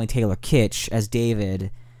it's following Taylor Kitsch as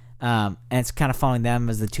David. And it's kind of following them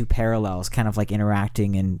as the two parallels, kind of like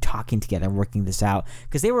interacting and talking together, working this out,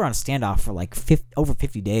 because they were on a standoff for like over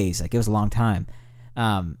 50 days. Like, it was a long time.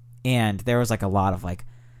 And there was like a lot of like,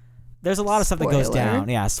 there's a lot of stuff that goes down.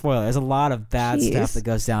 Yeah, spoiler. There's a lot of bad stuff that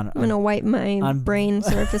goes down. I'm gonna wipe my brain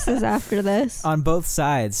surfaces after this. On both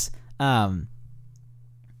sides. But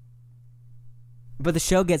the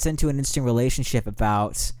show gets into an interesting relationship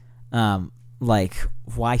about, like,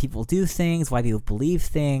 why people do things, why people believe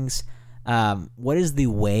things, what is the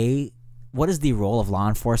role of law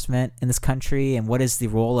enforcement in this country, and what is the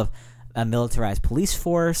role of a militarized police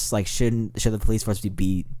force? Like, should the police force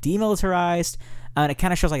be demilitarized? And it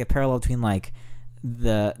kind of shows like a parallel between like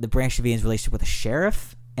the Branch Davidians' relationship with the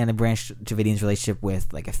sheriff and the Branch Davidians' relationship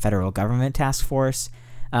with like a federal government task force,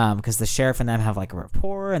 because the sheriff and them have like a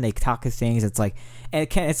rapport and they talk to things. It's like, and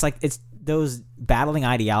it's those battling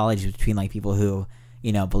ideologies between like people who,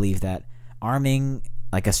 you know, believe that arming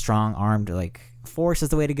like a strong armed like force is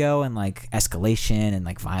the way to go, and like escalation and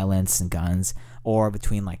like violence and guns, or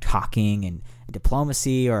between like talking and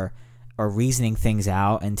diplomacy, or reasoning things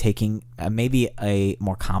out and taking maybe a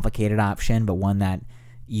more complicated option, but one that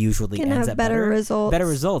usually can ends have up better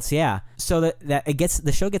results. Yeah. So that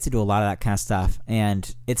the show gets to do a lot of that kind of stuff,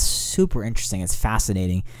 and it's super interesting. It's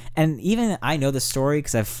fascinating, and even I know the story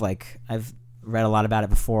because I've read a lot about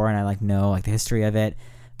it before, and I like know like the history of it.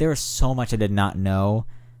 There was so much I did not know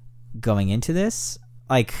going into this,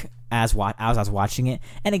 like as I was watching it.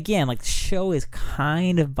 And again, like, the show is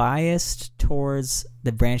kind of biased towards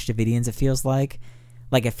the Branch Davidians. It feels like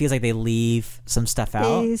it feels like they leave some stuff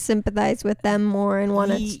out. They sympathize with them more and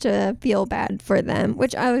want us to feel bad for them,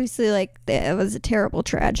 which obviously, like, it was a terrible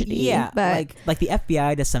tragedy. Yeah, but like the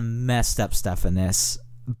FBI does some messed up stuff in this,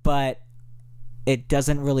 but it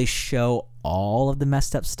doesn't really show all of the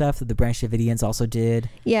messed up stuff that the Branch Davidians also did.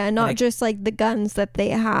 Yeah, not just like the guns that they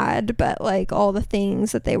had, but like all the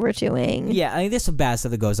things that they were doing. Yeah, I mean, there's some bad stuff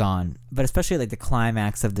that goes on, but especially like the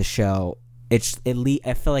climax of the show, I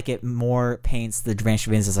feel like it more paints the Branch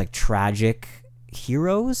Davidians as like tragic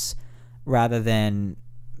heroes rather than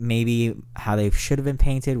maybe how they should have been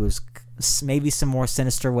painted, was maybe some more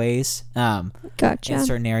sinister ways Gotcha. in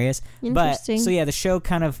certain areas. Interesting. But so yeah, the show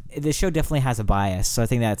definitely has a bias, so I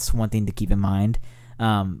think that's one thing to keep in mind.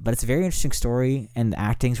 But it's a very interesting story, and the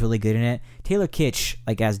acting's really good in it. Taylor Kitsch,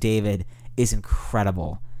 like as David, is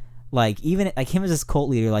incredible. Like, even like him as this cult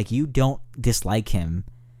leader, like, you don't dislike him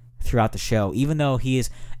throughout the show, even though he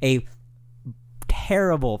is a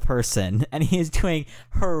terrible person and he is doing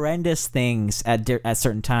horrendous things at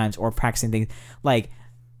certain times, or practicing things. Like,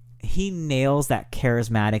 he nails that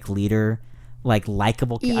charismatic leader, like,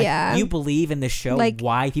 likable. Yeah. Like, you believe in the show, like,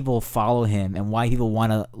 why people follow him and why people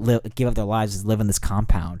want to give up their lives to live in this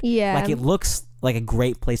compound. Yeah. Like, it looks like a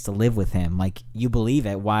great place to live with him. Like, you believe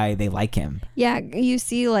it, why they like him. Yeah, you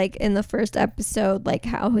see, like, in the first episode, like,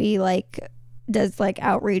 how he, like, does, like,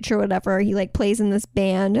 outreach or whatever. He, like, plays in this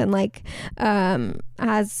band and, like,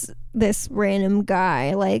 has this random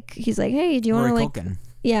guy, like, he's like, hey, do you want to, like...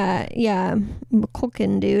 Yeah.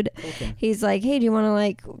 Culkin dude. He's like, hey, do you want to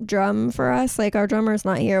like drum for us? Like our drummer's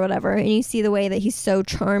not here, whatever. And you see the way that he's so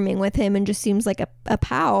charming with him and just seems like a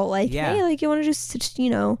pal. Like, hey, like you want to just, you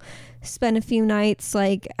know, spend a few nights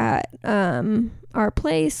like at our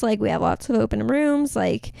place. Like we have lots of open rooms,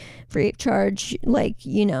 like free of charge, like,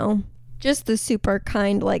 you know. Just the super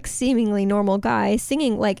kind, like seemingly normal guy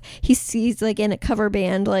singing, like he's like in a cover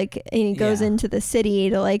band, like, and he goes into the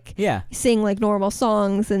city to like sing like normal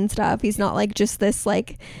songs and stuff. He's not like just this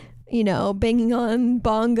like, you know, banging on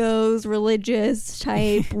bongos, religious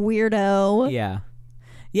type weirdo. Yeah.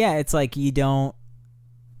 It's like he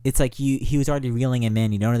was already reeling him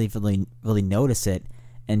in. You don't really notice it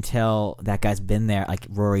until that guy's been there. Like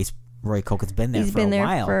Rory Culkin's been there for a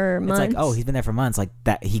while. For months. It's like, oh, he's been there for months. Like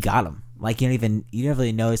that, he got him. Like you don't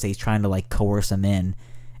really notice that he's trying to like coerce him in.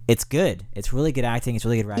 It's good. It's really good acting. It's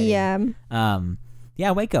really good writing. Yeah.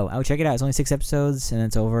 Waco. I would check it out. It's only 6 episodes and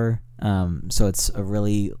it's over. So it's a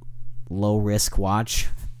really low risk watch.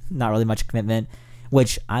 Not really much commitment,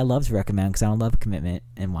 which I love to recommend because I don't love commitment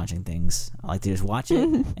in watching things. I like to just watch it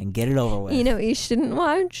and get it over with. You know what you shouldn't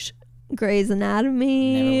watch? Grey's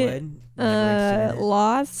Anatomy. Never would.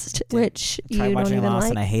 Lost, which you don't even Lost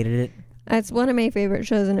like. And I hated it. That's one of my favorite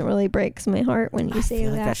shows, and it really breaks my heart when you say I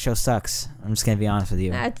feel like that show sucks. I'm just gonna be honest with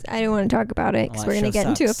you. I don't want to talk about it because we're gonna get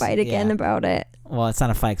into a fight again about it. Well, it's not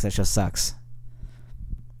a fight because that show sucks.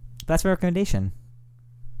 But that's my recommendation.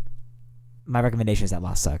 My recommendation is that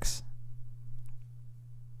Lost sucks.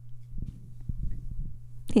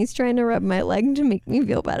 He's trying to rub my leg to make me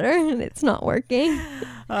feel better, and it's not working.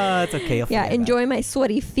 It's okay. Enjoy my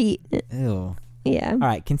sweaty feet. Ew. Yeah. All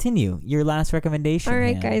right, continue. Your last recommendation. All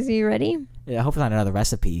right, guys, are you ready? Yeah, I hope it's not another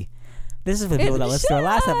recipe. This is for the people that listened to our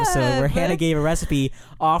last episode where Hannah gave a recipe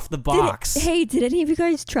off the box. Did any of you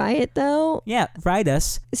guys try it, though? Yeah, write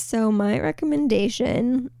us. So my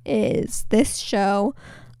recommendation is this show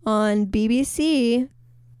on BBC.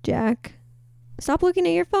 Jack, stop looking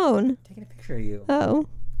at your phone. Taking a picture of you. Oh.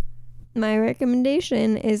 My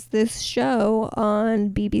recommendation is this show on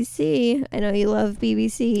BBC. I know you love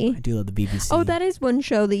BBC. I do love the BBC. Oh, that is one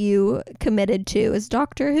show that you committed to is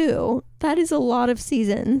Doctor Who. That is a lot of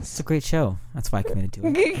seasons. It's a great show. That's why I committed to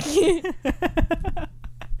it.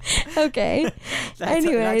 Okay. Anyways.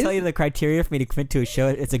 Did I tell you the criteria for me to commit to a show?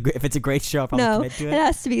 If it's a great show, I'll probably commit to it. It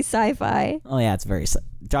has to be sci-fi. Oh, yeah, it's very...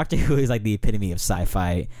 Doctor Who is like the epitome of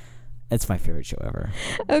sci-fi. It's my favorite show ever.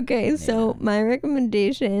 Okay, so my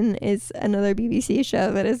recommendation is another BBC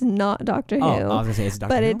show that is not Doctor Who. Oh, I was going to say it's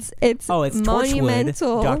Doctor Who? But it's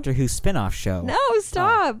monumental. Torchwood, Doctor Who spin-off show. No,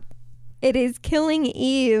 stop. Oh. It is Killing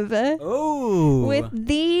Eve. Oh. With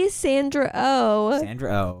the Sandra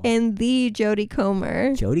Oh. And the Jodie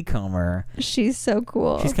Comer. She's so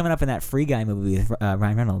cool. She's coming up in that Free Guy movie with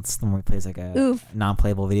Ryan Reynolds, the one where he plays like a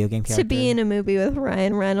non-playable video game character. To be in a movie with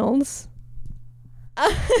Ryan Reynolds.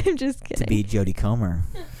 I'm just kidding. To be Jodie Comer.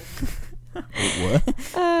 What?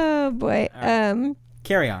 Oh boy. Right.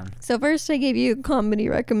 Carry on. So first I gave you a comedy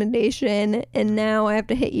recommendation, and now I have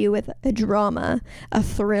to hit you with a drama, a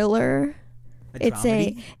thriller. It's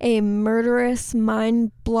a murderous,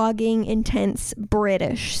 mind-blogging, intense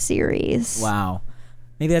British series. Wow.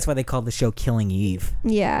 Maybe that's why they called the show Killing Eve.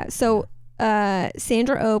 Yeah. So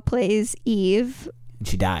Sandra Oh plays Eve. And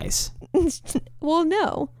she dies. Well,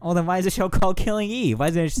 no. Oh, then why is the show called Killing Eve? Why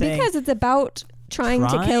is it saying... Because it's about trying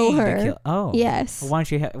to kill her. Oh. Yes. Well,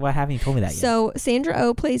 why haven't you told me that yet? So Sandra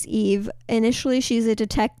Oh plays Eve. Initially, she's a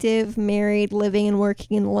detective, married, living and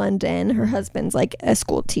working in London. Her husband's like a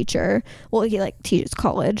school teacher. Well, he like teaches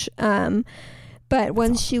college. But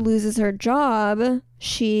once she loses her job,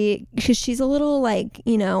 because she's a little like,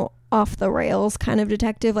 you know, off the rails kind of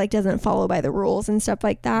detective, like doesn't follow by the rules and stuff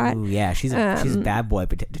like that. Ooh, yeah, she's a bad boy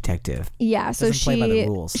detective. Yeah, so doesn't play by the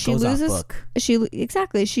rules. She goes loses off book. She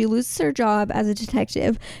loses her job as a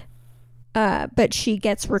detective, but she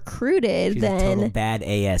gets recruited. She's then a total bad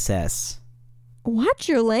ASS. Watch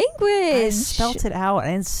your language. I spelt it out.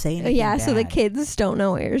 I didn't say anything. Yeah, bad. So the kids don't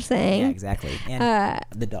know what you're saying. Yeah, exactly. And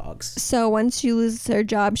the dogs. So once she loses her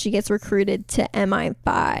job, she gets recruited to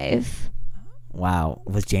MI5. Wow.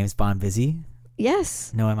 Was James Bond busy?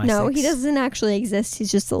 Yes. No MI6? No, he doesn't actually exist. He's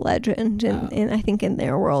just a legend. And I think in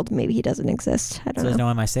their world, maybe he doesn't exist. I don't know. So there's no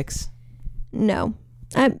MI6? No.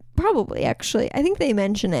 Probably, actually. I think they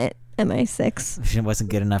mention it. MI6. She wasn't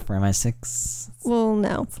good enough for MI6? Well,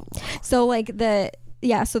 no. So, like,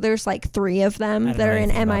 so there's like 3 of them that are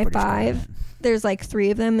in MI5. There's like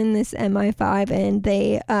 3 of them in this MI5, and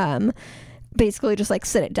they basically just like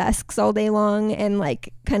sit at desks all day long and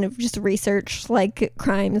like kind of just research like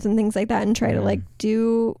crimes and things like that and try to like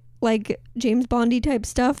do like James Bondy type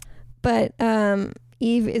stuff. But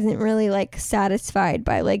Eve isn't really like satisfied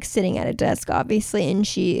by like sitting at a desk, obviously, and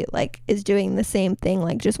she like is doing the same thing,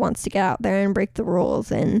 like just wants to get out there and break the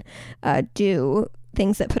rules and do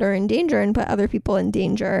things that put her in danger and put other people in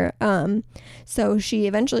danger. So she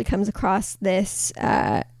eventually comes across this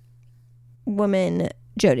woman,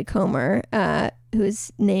 Jodie Comer, who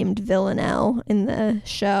is named Villanelle in the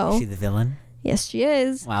show. Is she the villain? Yes, she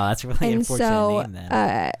is. Wow, that's a really unfortunate name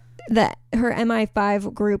then. That her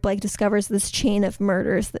MI5 group like discovers this chain of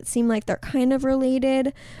murders that seem like they're kind of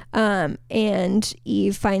related, and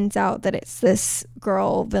Eve finds out that it's this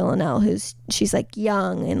girl Villanelle she's like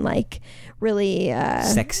young and like really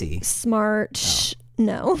sexy, smart. Oh.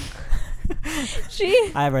 No.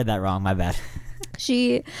 I read that wrong, my bad.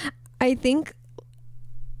 I think,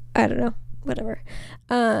 I don't know, whatever.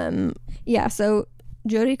 Yeah, so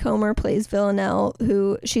Jodie Comer plays Villanelle,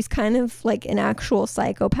 who she's kind of like an actual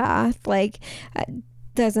psychopath, like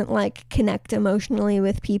doesn't like connect emotionally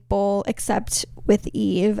with people except with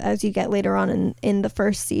Eve. As you get later on in the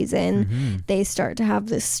first season, they start to have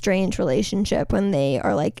this strange relationship when they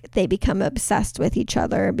become obsessed with each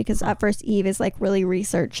other, because at first Eve is like really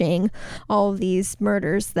researching all of these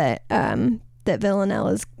murders that Villanelle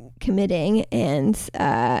is committing, and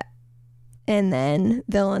then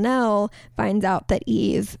Villanelle finds out that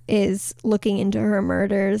Eve is looking into her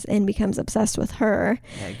murders and becomes obsessed with her.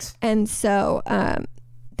 Yikes. And so,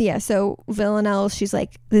 so Villanelle, she's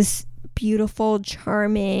like this beautiful,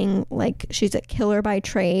 charming, like she's a killer by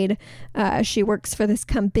trade. She works for this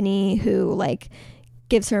company who like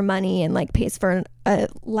gives her money and like pays for a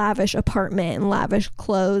lavish apartment and lavish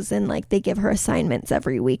clothes, and like they give her assignments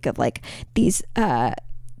every week of like these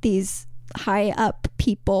high up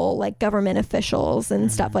people, like government officials and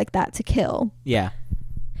stuff like that, to kill. Yeah.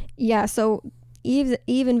 So Eve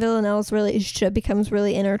and Villanelle's relationship becomes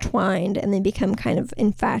really intertwined, and they become kind of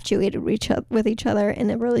infatuated with each other in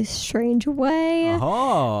a really strange way.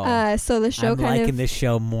 Oh. So the show I'm liking this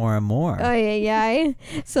show more and more. Oh yeah.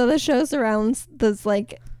 So the show surrounds those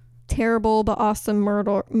like terrible but awesome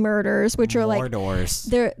murders, which are like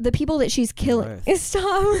they're the people that she's killing.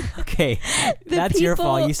 Stop. Okay, that's your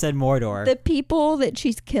fault. You said Mordor. The people that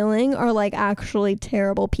she's killing are like actually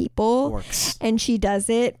terrible people. Orcs. And she does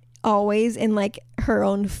it always in like her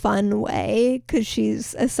own fun way, because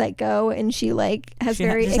she's a psycho and she like has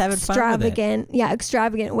very extravagant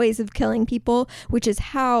ways of killing people, which is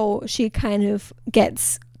how she kind of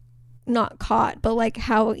gets not caught, but like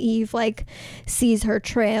how Eve like sees her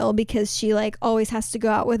trail, because she like always has to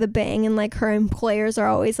go out with a bang, and like her employers are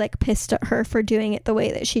always like pissed at her for doing it the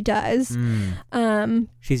way that she does.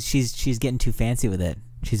 She's getting too fancy with it.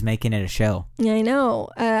 She's making it a show. I know.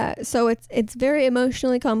 So it's very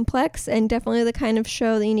emotionally complex, and definitely the kind of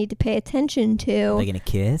show that you need to pay attention to. Are they gonna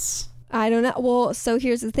kiss? I don't know. Well, so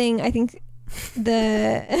here's the thing. I think so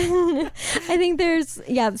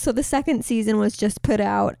the second season was just put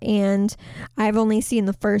out, and I've only seen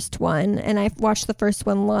the first one, and I've watched the first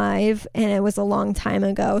one live, and it was a long time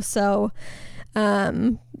ago. So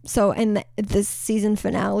the season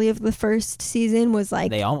finale of the first season was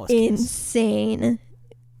like insane.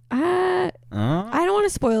 I don't want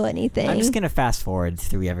to spoil anything. I'm just gonna fast forward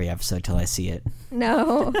through every episode till I see it.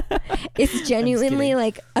 No, it's genuinely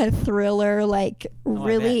like a thriller, like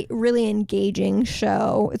really engaging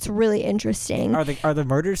show. It's really interesting. Are the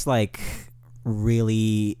murders like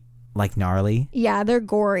really like gnarly? Yeah, they're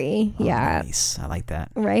gory. Oh, yeah, nice. I like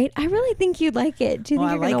that. Right? I really think you'd like it. Do you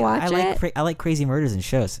think you're gonna watch it? I like crazy murders in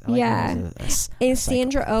shows. And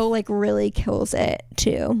Sandra Oh like really kills it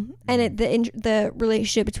too. And the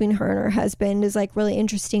relationship between her and her husband is like really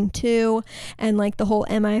interesting too. And like the whole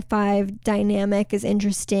MI5 dynamic is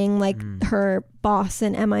interesting. Like her boss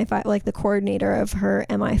in MI5, like the coordinator of her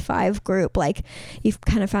MI5 group, like you've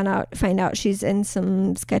kind of find out she's in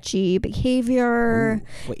some sketchy behavior.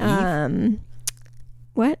 Ooh. Eve?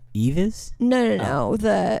 What? Eve is? No.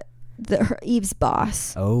 Her Eve's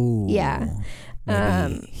boss. Oh. Yeah.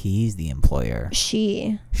 Maybe he's the employer.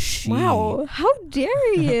 She. Wow. How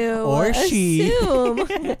dare you? Or she.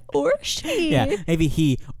 Assume. Or she. Yeah. Maybe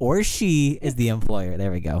he or she is the employer.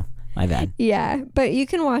 There we go. My bad. Yeah. But you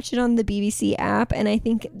can watch it on the BBC app, and I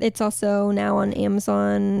think it's also now on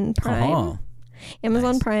Amazon Prime. Oh.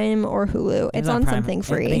 Amazon Prime or Hulu. It's on Prime, something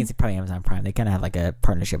free. I think it's probably Amazon Prime. They kind of have like a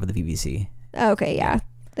partnership with the BBC. Okay, yeah.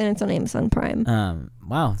 Then it's on Amazon Prime.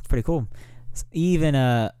 Wow, it's pretty cool. Even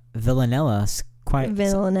Villanelle.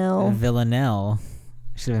 Villanelle.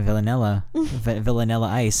 Should have been Villanella. Villanella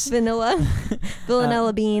Ice.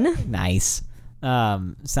 Villanella Bean. Nice.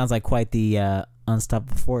 Sounds like quite the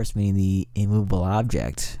unstoppable force, meaning the immovable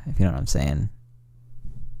object, if you know what I'm saying.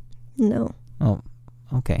 No. Oh,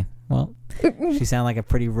 okay. Well, she sounded like a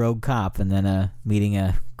pretty rogue cop, and then meeting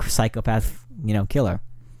a psychopath, killer.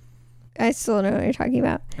 I still don't know what you're talking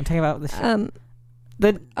about. I'm talking about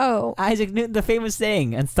Isaac Newton, the famous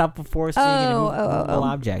saying, "Unstop before seeing an immovable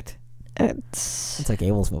object." It's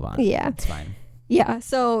okay. We'll move on. Yeah, it's fine. Yeah,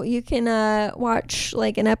 so you can watch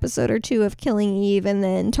like an episode or two of Killing Eve, and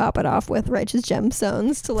then top it off with Righteous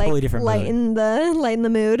Gemstones to like totally lighten the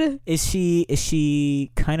mood. Is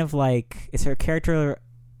she kind of like? Is her character?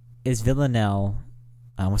 Is Villanelle?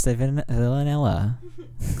 What's that? Villanella?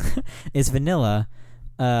 Is Vanilla?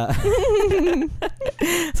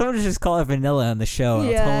 Someone just call her Vanilla on the show.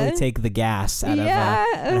 And I'll totally take the gas out of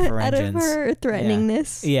her engines. Out of her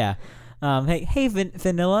threateningness. Yeah. Hey,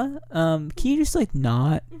 Vanilla. Can you just like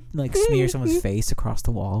not like smear someone's face across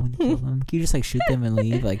the wall when you kill them? Can you just like shoot them and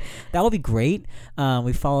leave? Like that would be great.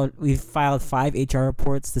 We filed 5 HR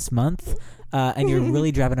reports this month, and you're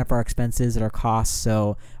really driving up our expenses and our costs.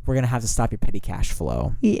 So we're gonna have to stop your petty cash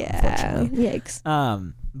flow. Yeah.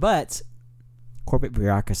 Yikes. But corporate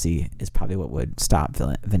bureaucracy is probably what would stop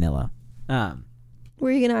Vanilla.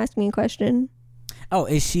 Were you gonna ask me a question? Oh,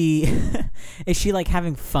 is she like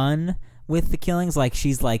having fun with the killings? Like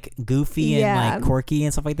she's like goofy and like quirky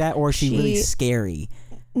and stuff like that, or is she really scary?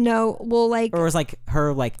 No, well, like, or is like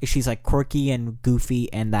her like she's like quirky and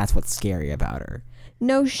goofy, and that's what's scary about her.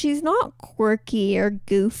 No, she's not quirky or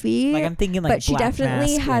goofy. Like I'm thinking like, but she Black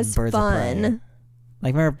definitely Mask has and Birds of Prey. fun.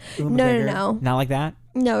 Like remember? No, not like that.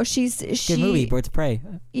 No, good movie, Birds of Prey.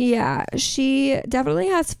 Yeah, she definitely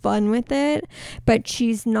has fun with it, but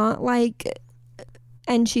she's not like.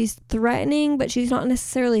 And she's threatening, but she's not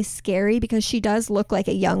necessarily scary because she does look like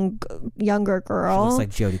a younger girl. She looks like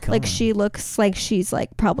Jodie Comer. Like she looks like she's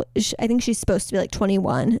like probably. I think she's supposed to be like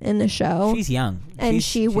 21 in the show. She's young, and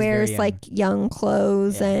she wears like young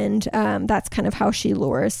clothes, and that's kind of how she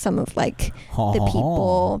lures some of like the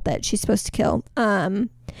people that she's supposed to kill. And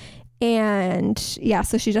yeah,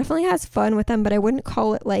 so she definitely has fun with them, but I wouldn't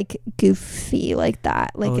call it like goofy like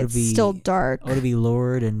that. Like it's still dark. Or to be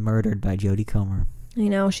lured and murdered by Jodie Comer. I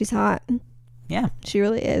know, she's hot. Yeah. She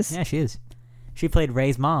really is. Yeah, she is. She played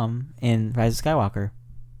Rey's mom in Rise of Skywalker.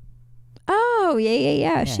 Oh,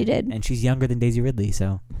 yeah, she did. And she's younger than Daisy Ridley,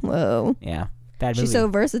 so. Whoa. Yeah. Bad movie. She's so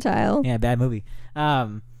versatile. Yeah, bad movie.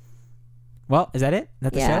 Well, is that it? Is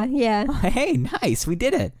that the show? Yeah. Oh, hey, nice. We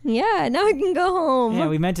did it. Yeah, now I can go home. Yeah,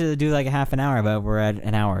 we meant to do like a half an hour, but we're at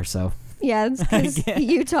an hour, so. Yeah, it's because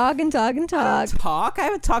you talk and talk and talk. I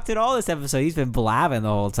haven't talked at all this episode. He's been blabbing the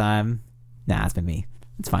whole time. Nah, it's been me.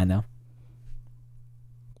 It's fine though.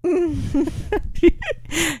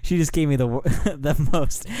 She just gave me the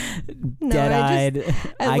most dead-eyed.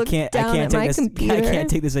 I can't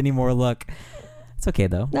take this anymore. Look, it's okay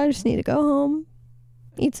though. I just need to go home,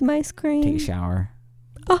 eat some ice cream, take a shower.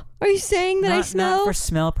 Oh, are you saying that I smell? Not for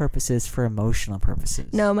smell purposes, for emotional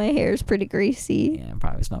purposes. No, my hair is pretty greasy. Yeah,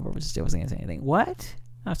 probably smell purposes. I wasn't gonna say anything. What?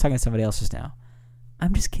 I was talking to somebody else just now.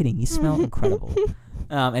 I'm just kidding. You smell incredible.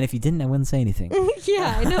 And if you didn't, I wouldn't say anything.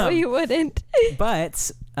 Yeah, I know you wouldn't.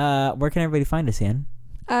 But where can everybody find us, Ann?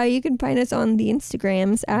 You can find us on the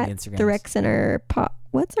Instagrams at the Rec Center Pod.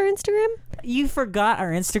 What's our Instagram? You forgot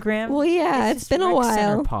our Instagram? Well, yeah, it's been a while. Rec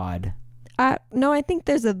Center Pod. No, I think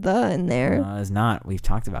there's a "the" in there. No, it's not. We've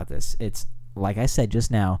talked about this. It's, like I said just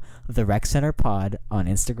now, the Rec Center Pod on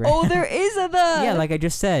Instagram. Oh, there is a "the." Yeah, like I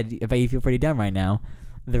just said. I bet you feel pretty dumb right now.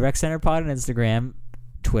 The Rec Center Pod on Instagram,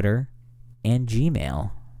 Twitter, and Gmail.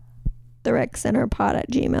 The Rec Center Pod at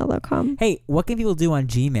gmail.com. Hey, what can people do on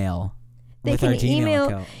Gmail? They can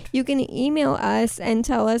email. You can email us and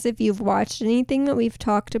tell us if you've watched anything that we've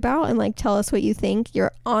talked about, and like tell us what you think,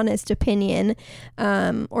 your honest opinion.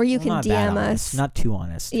 Or you can DM us. Not too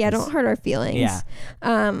honest. Yeah, don't hurt our feelings. Yeah.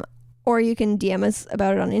 Or you can DM us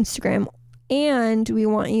about it on Instagram. And we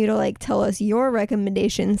want you to like tell us your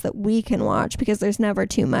recommendations that we can watch, because there's never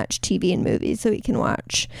too much TV and movies that we can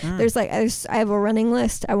watch. There's like I have a running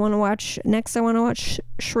list. I want to watch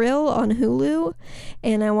Shrill on Hulu,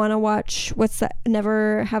 and I want to watch what's that?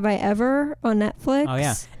 Never Have I Ever on Netflix. Oh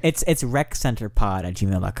yeah, it's reccenterpod at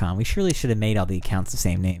gmail.com. We surely should have made all the accounts the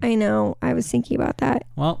same name. I know. I was thinking about that.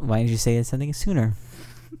 Well, why didn't you say something sooner?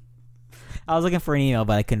 I was looking for an email,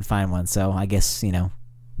 but I couldn't find one, so I guess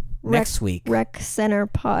next week.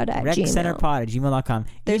 RecCenterPod at Gmail. RecCenterPod at gmail.com.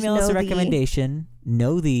 Email us a recommendation.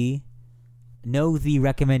 Know the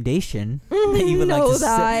recommendation that you would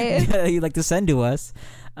that you'd like to send to us.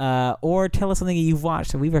 Or tell us something that you've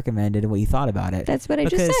watched that we recommended and what you thought about it. That's what I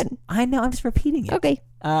just said. I know, I'm just repeating it. Okay.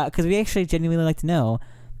 Because we actually genuinely like to know,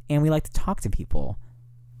 and we like to talk to people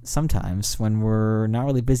sometimes when we're not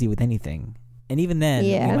really busy with anything. And even then,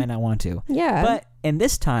 we might not want to. Yeah. But in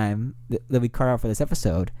this time that we carved out for this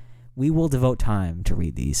episode, we will devote time to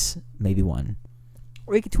read these. Maybe one.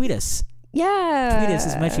 Or you can tweet us. Yeah. Tweet us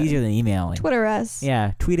is much easier than emailing. Twitter us.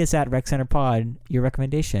 Yeah, tweet us at Rec Center Pod, your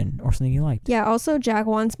recommendation or something you liked. Yeah, also Jack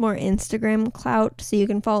wants more Instagram clout, so you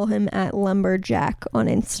can follow him at Lumberjack on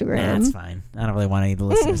Instagram. Nah, that's fine. I don't really want any of the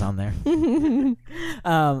listeners on there.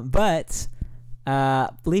 But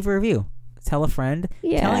leave a review. Tell a friend.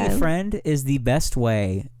 Yeah. Telling a friend is the best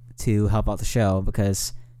way to help out the show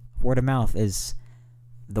because word of mouth is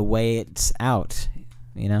the way it's out.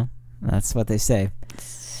 You know? That's what they say.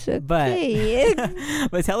 Okay.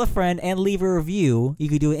 But tell a friend and leave a review. You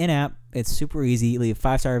could do it in-app. It's super easy. Leave a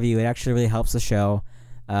 5-star review. It actually really helps the show.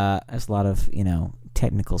 There's a lot of,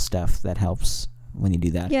 technical stuff that helps when you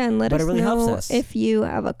do that. Yeah, and let us really know helps us. if you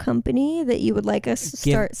have a company that you would like us to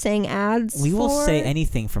start saying ads We will for. say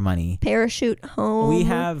anything for money. Parachute Home. We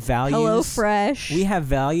have values. HelloFresh. We have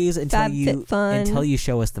values until FabFitFun. until you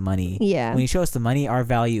show us the money. Yeah. When you show us the money, our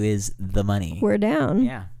value is the money. We're down.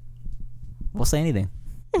 Yeah. We'll say anything.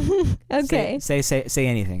 Okay. Say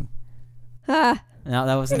anything. Ah. No,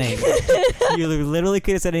 that wasn't anything. You literally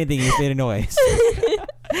could have said anything. You made a noise.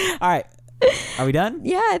 All right. Are we done?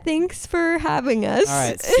 Yeah, thanks for having us. All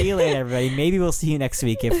right. See you later, everybody. Maybe we'll see you next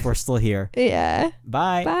week if we're still here. Yeah.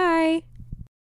 Bye. Bye.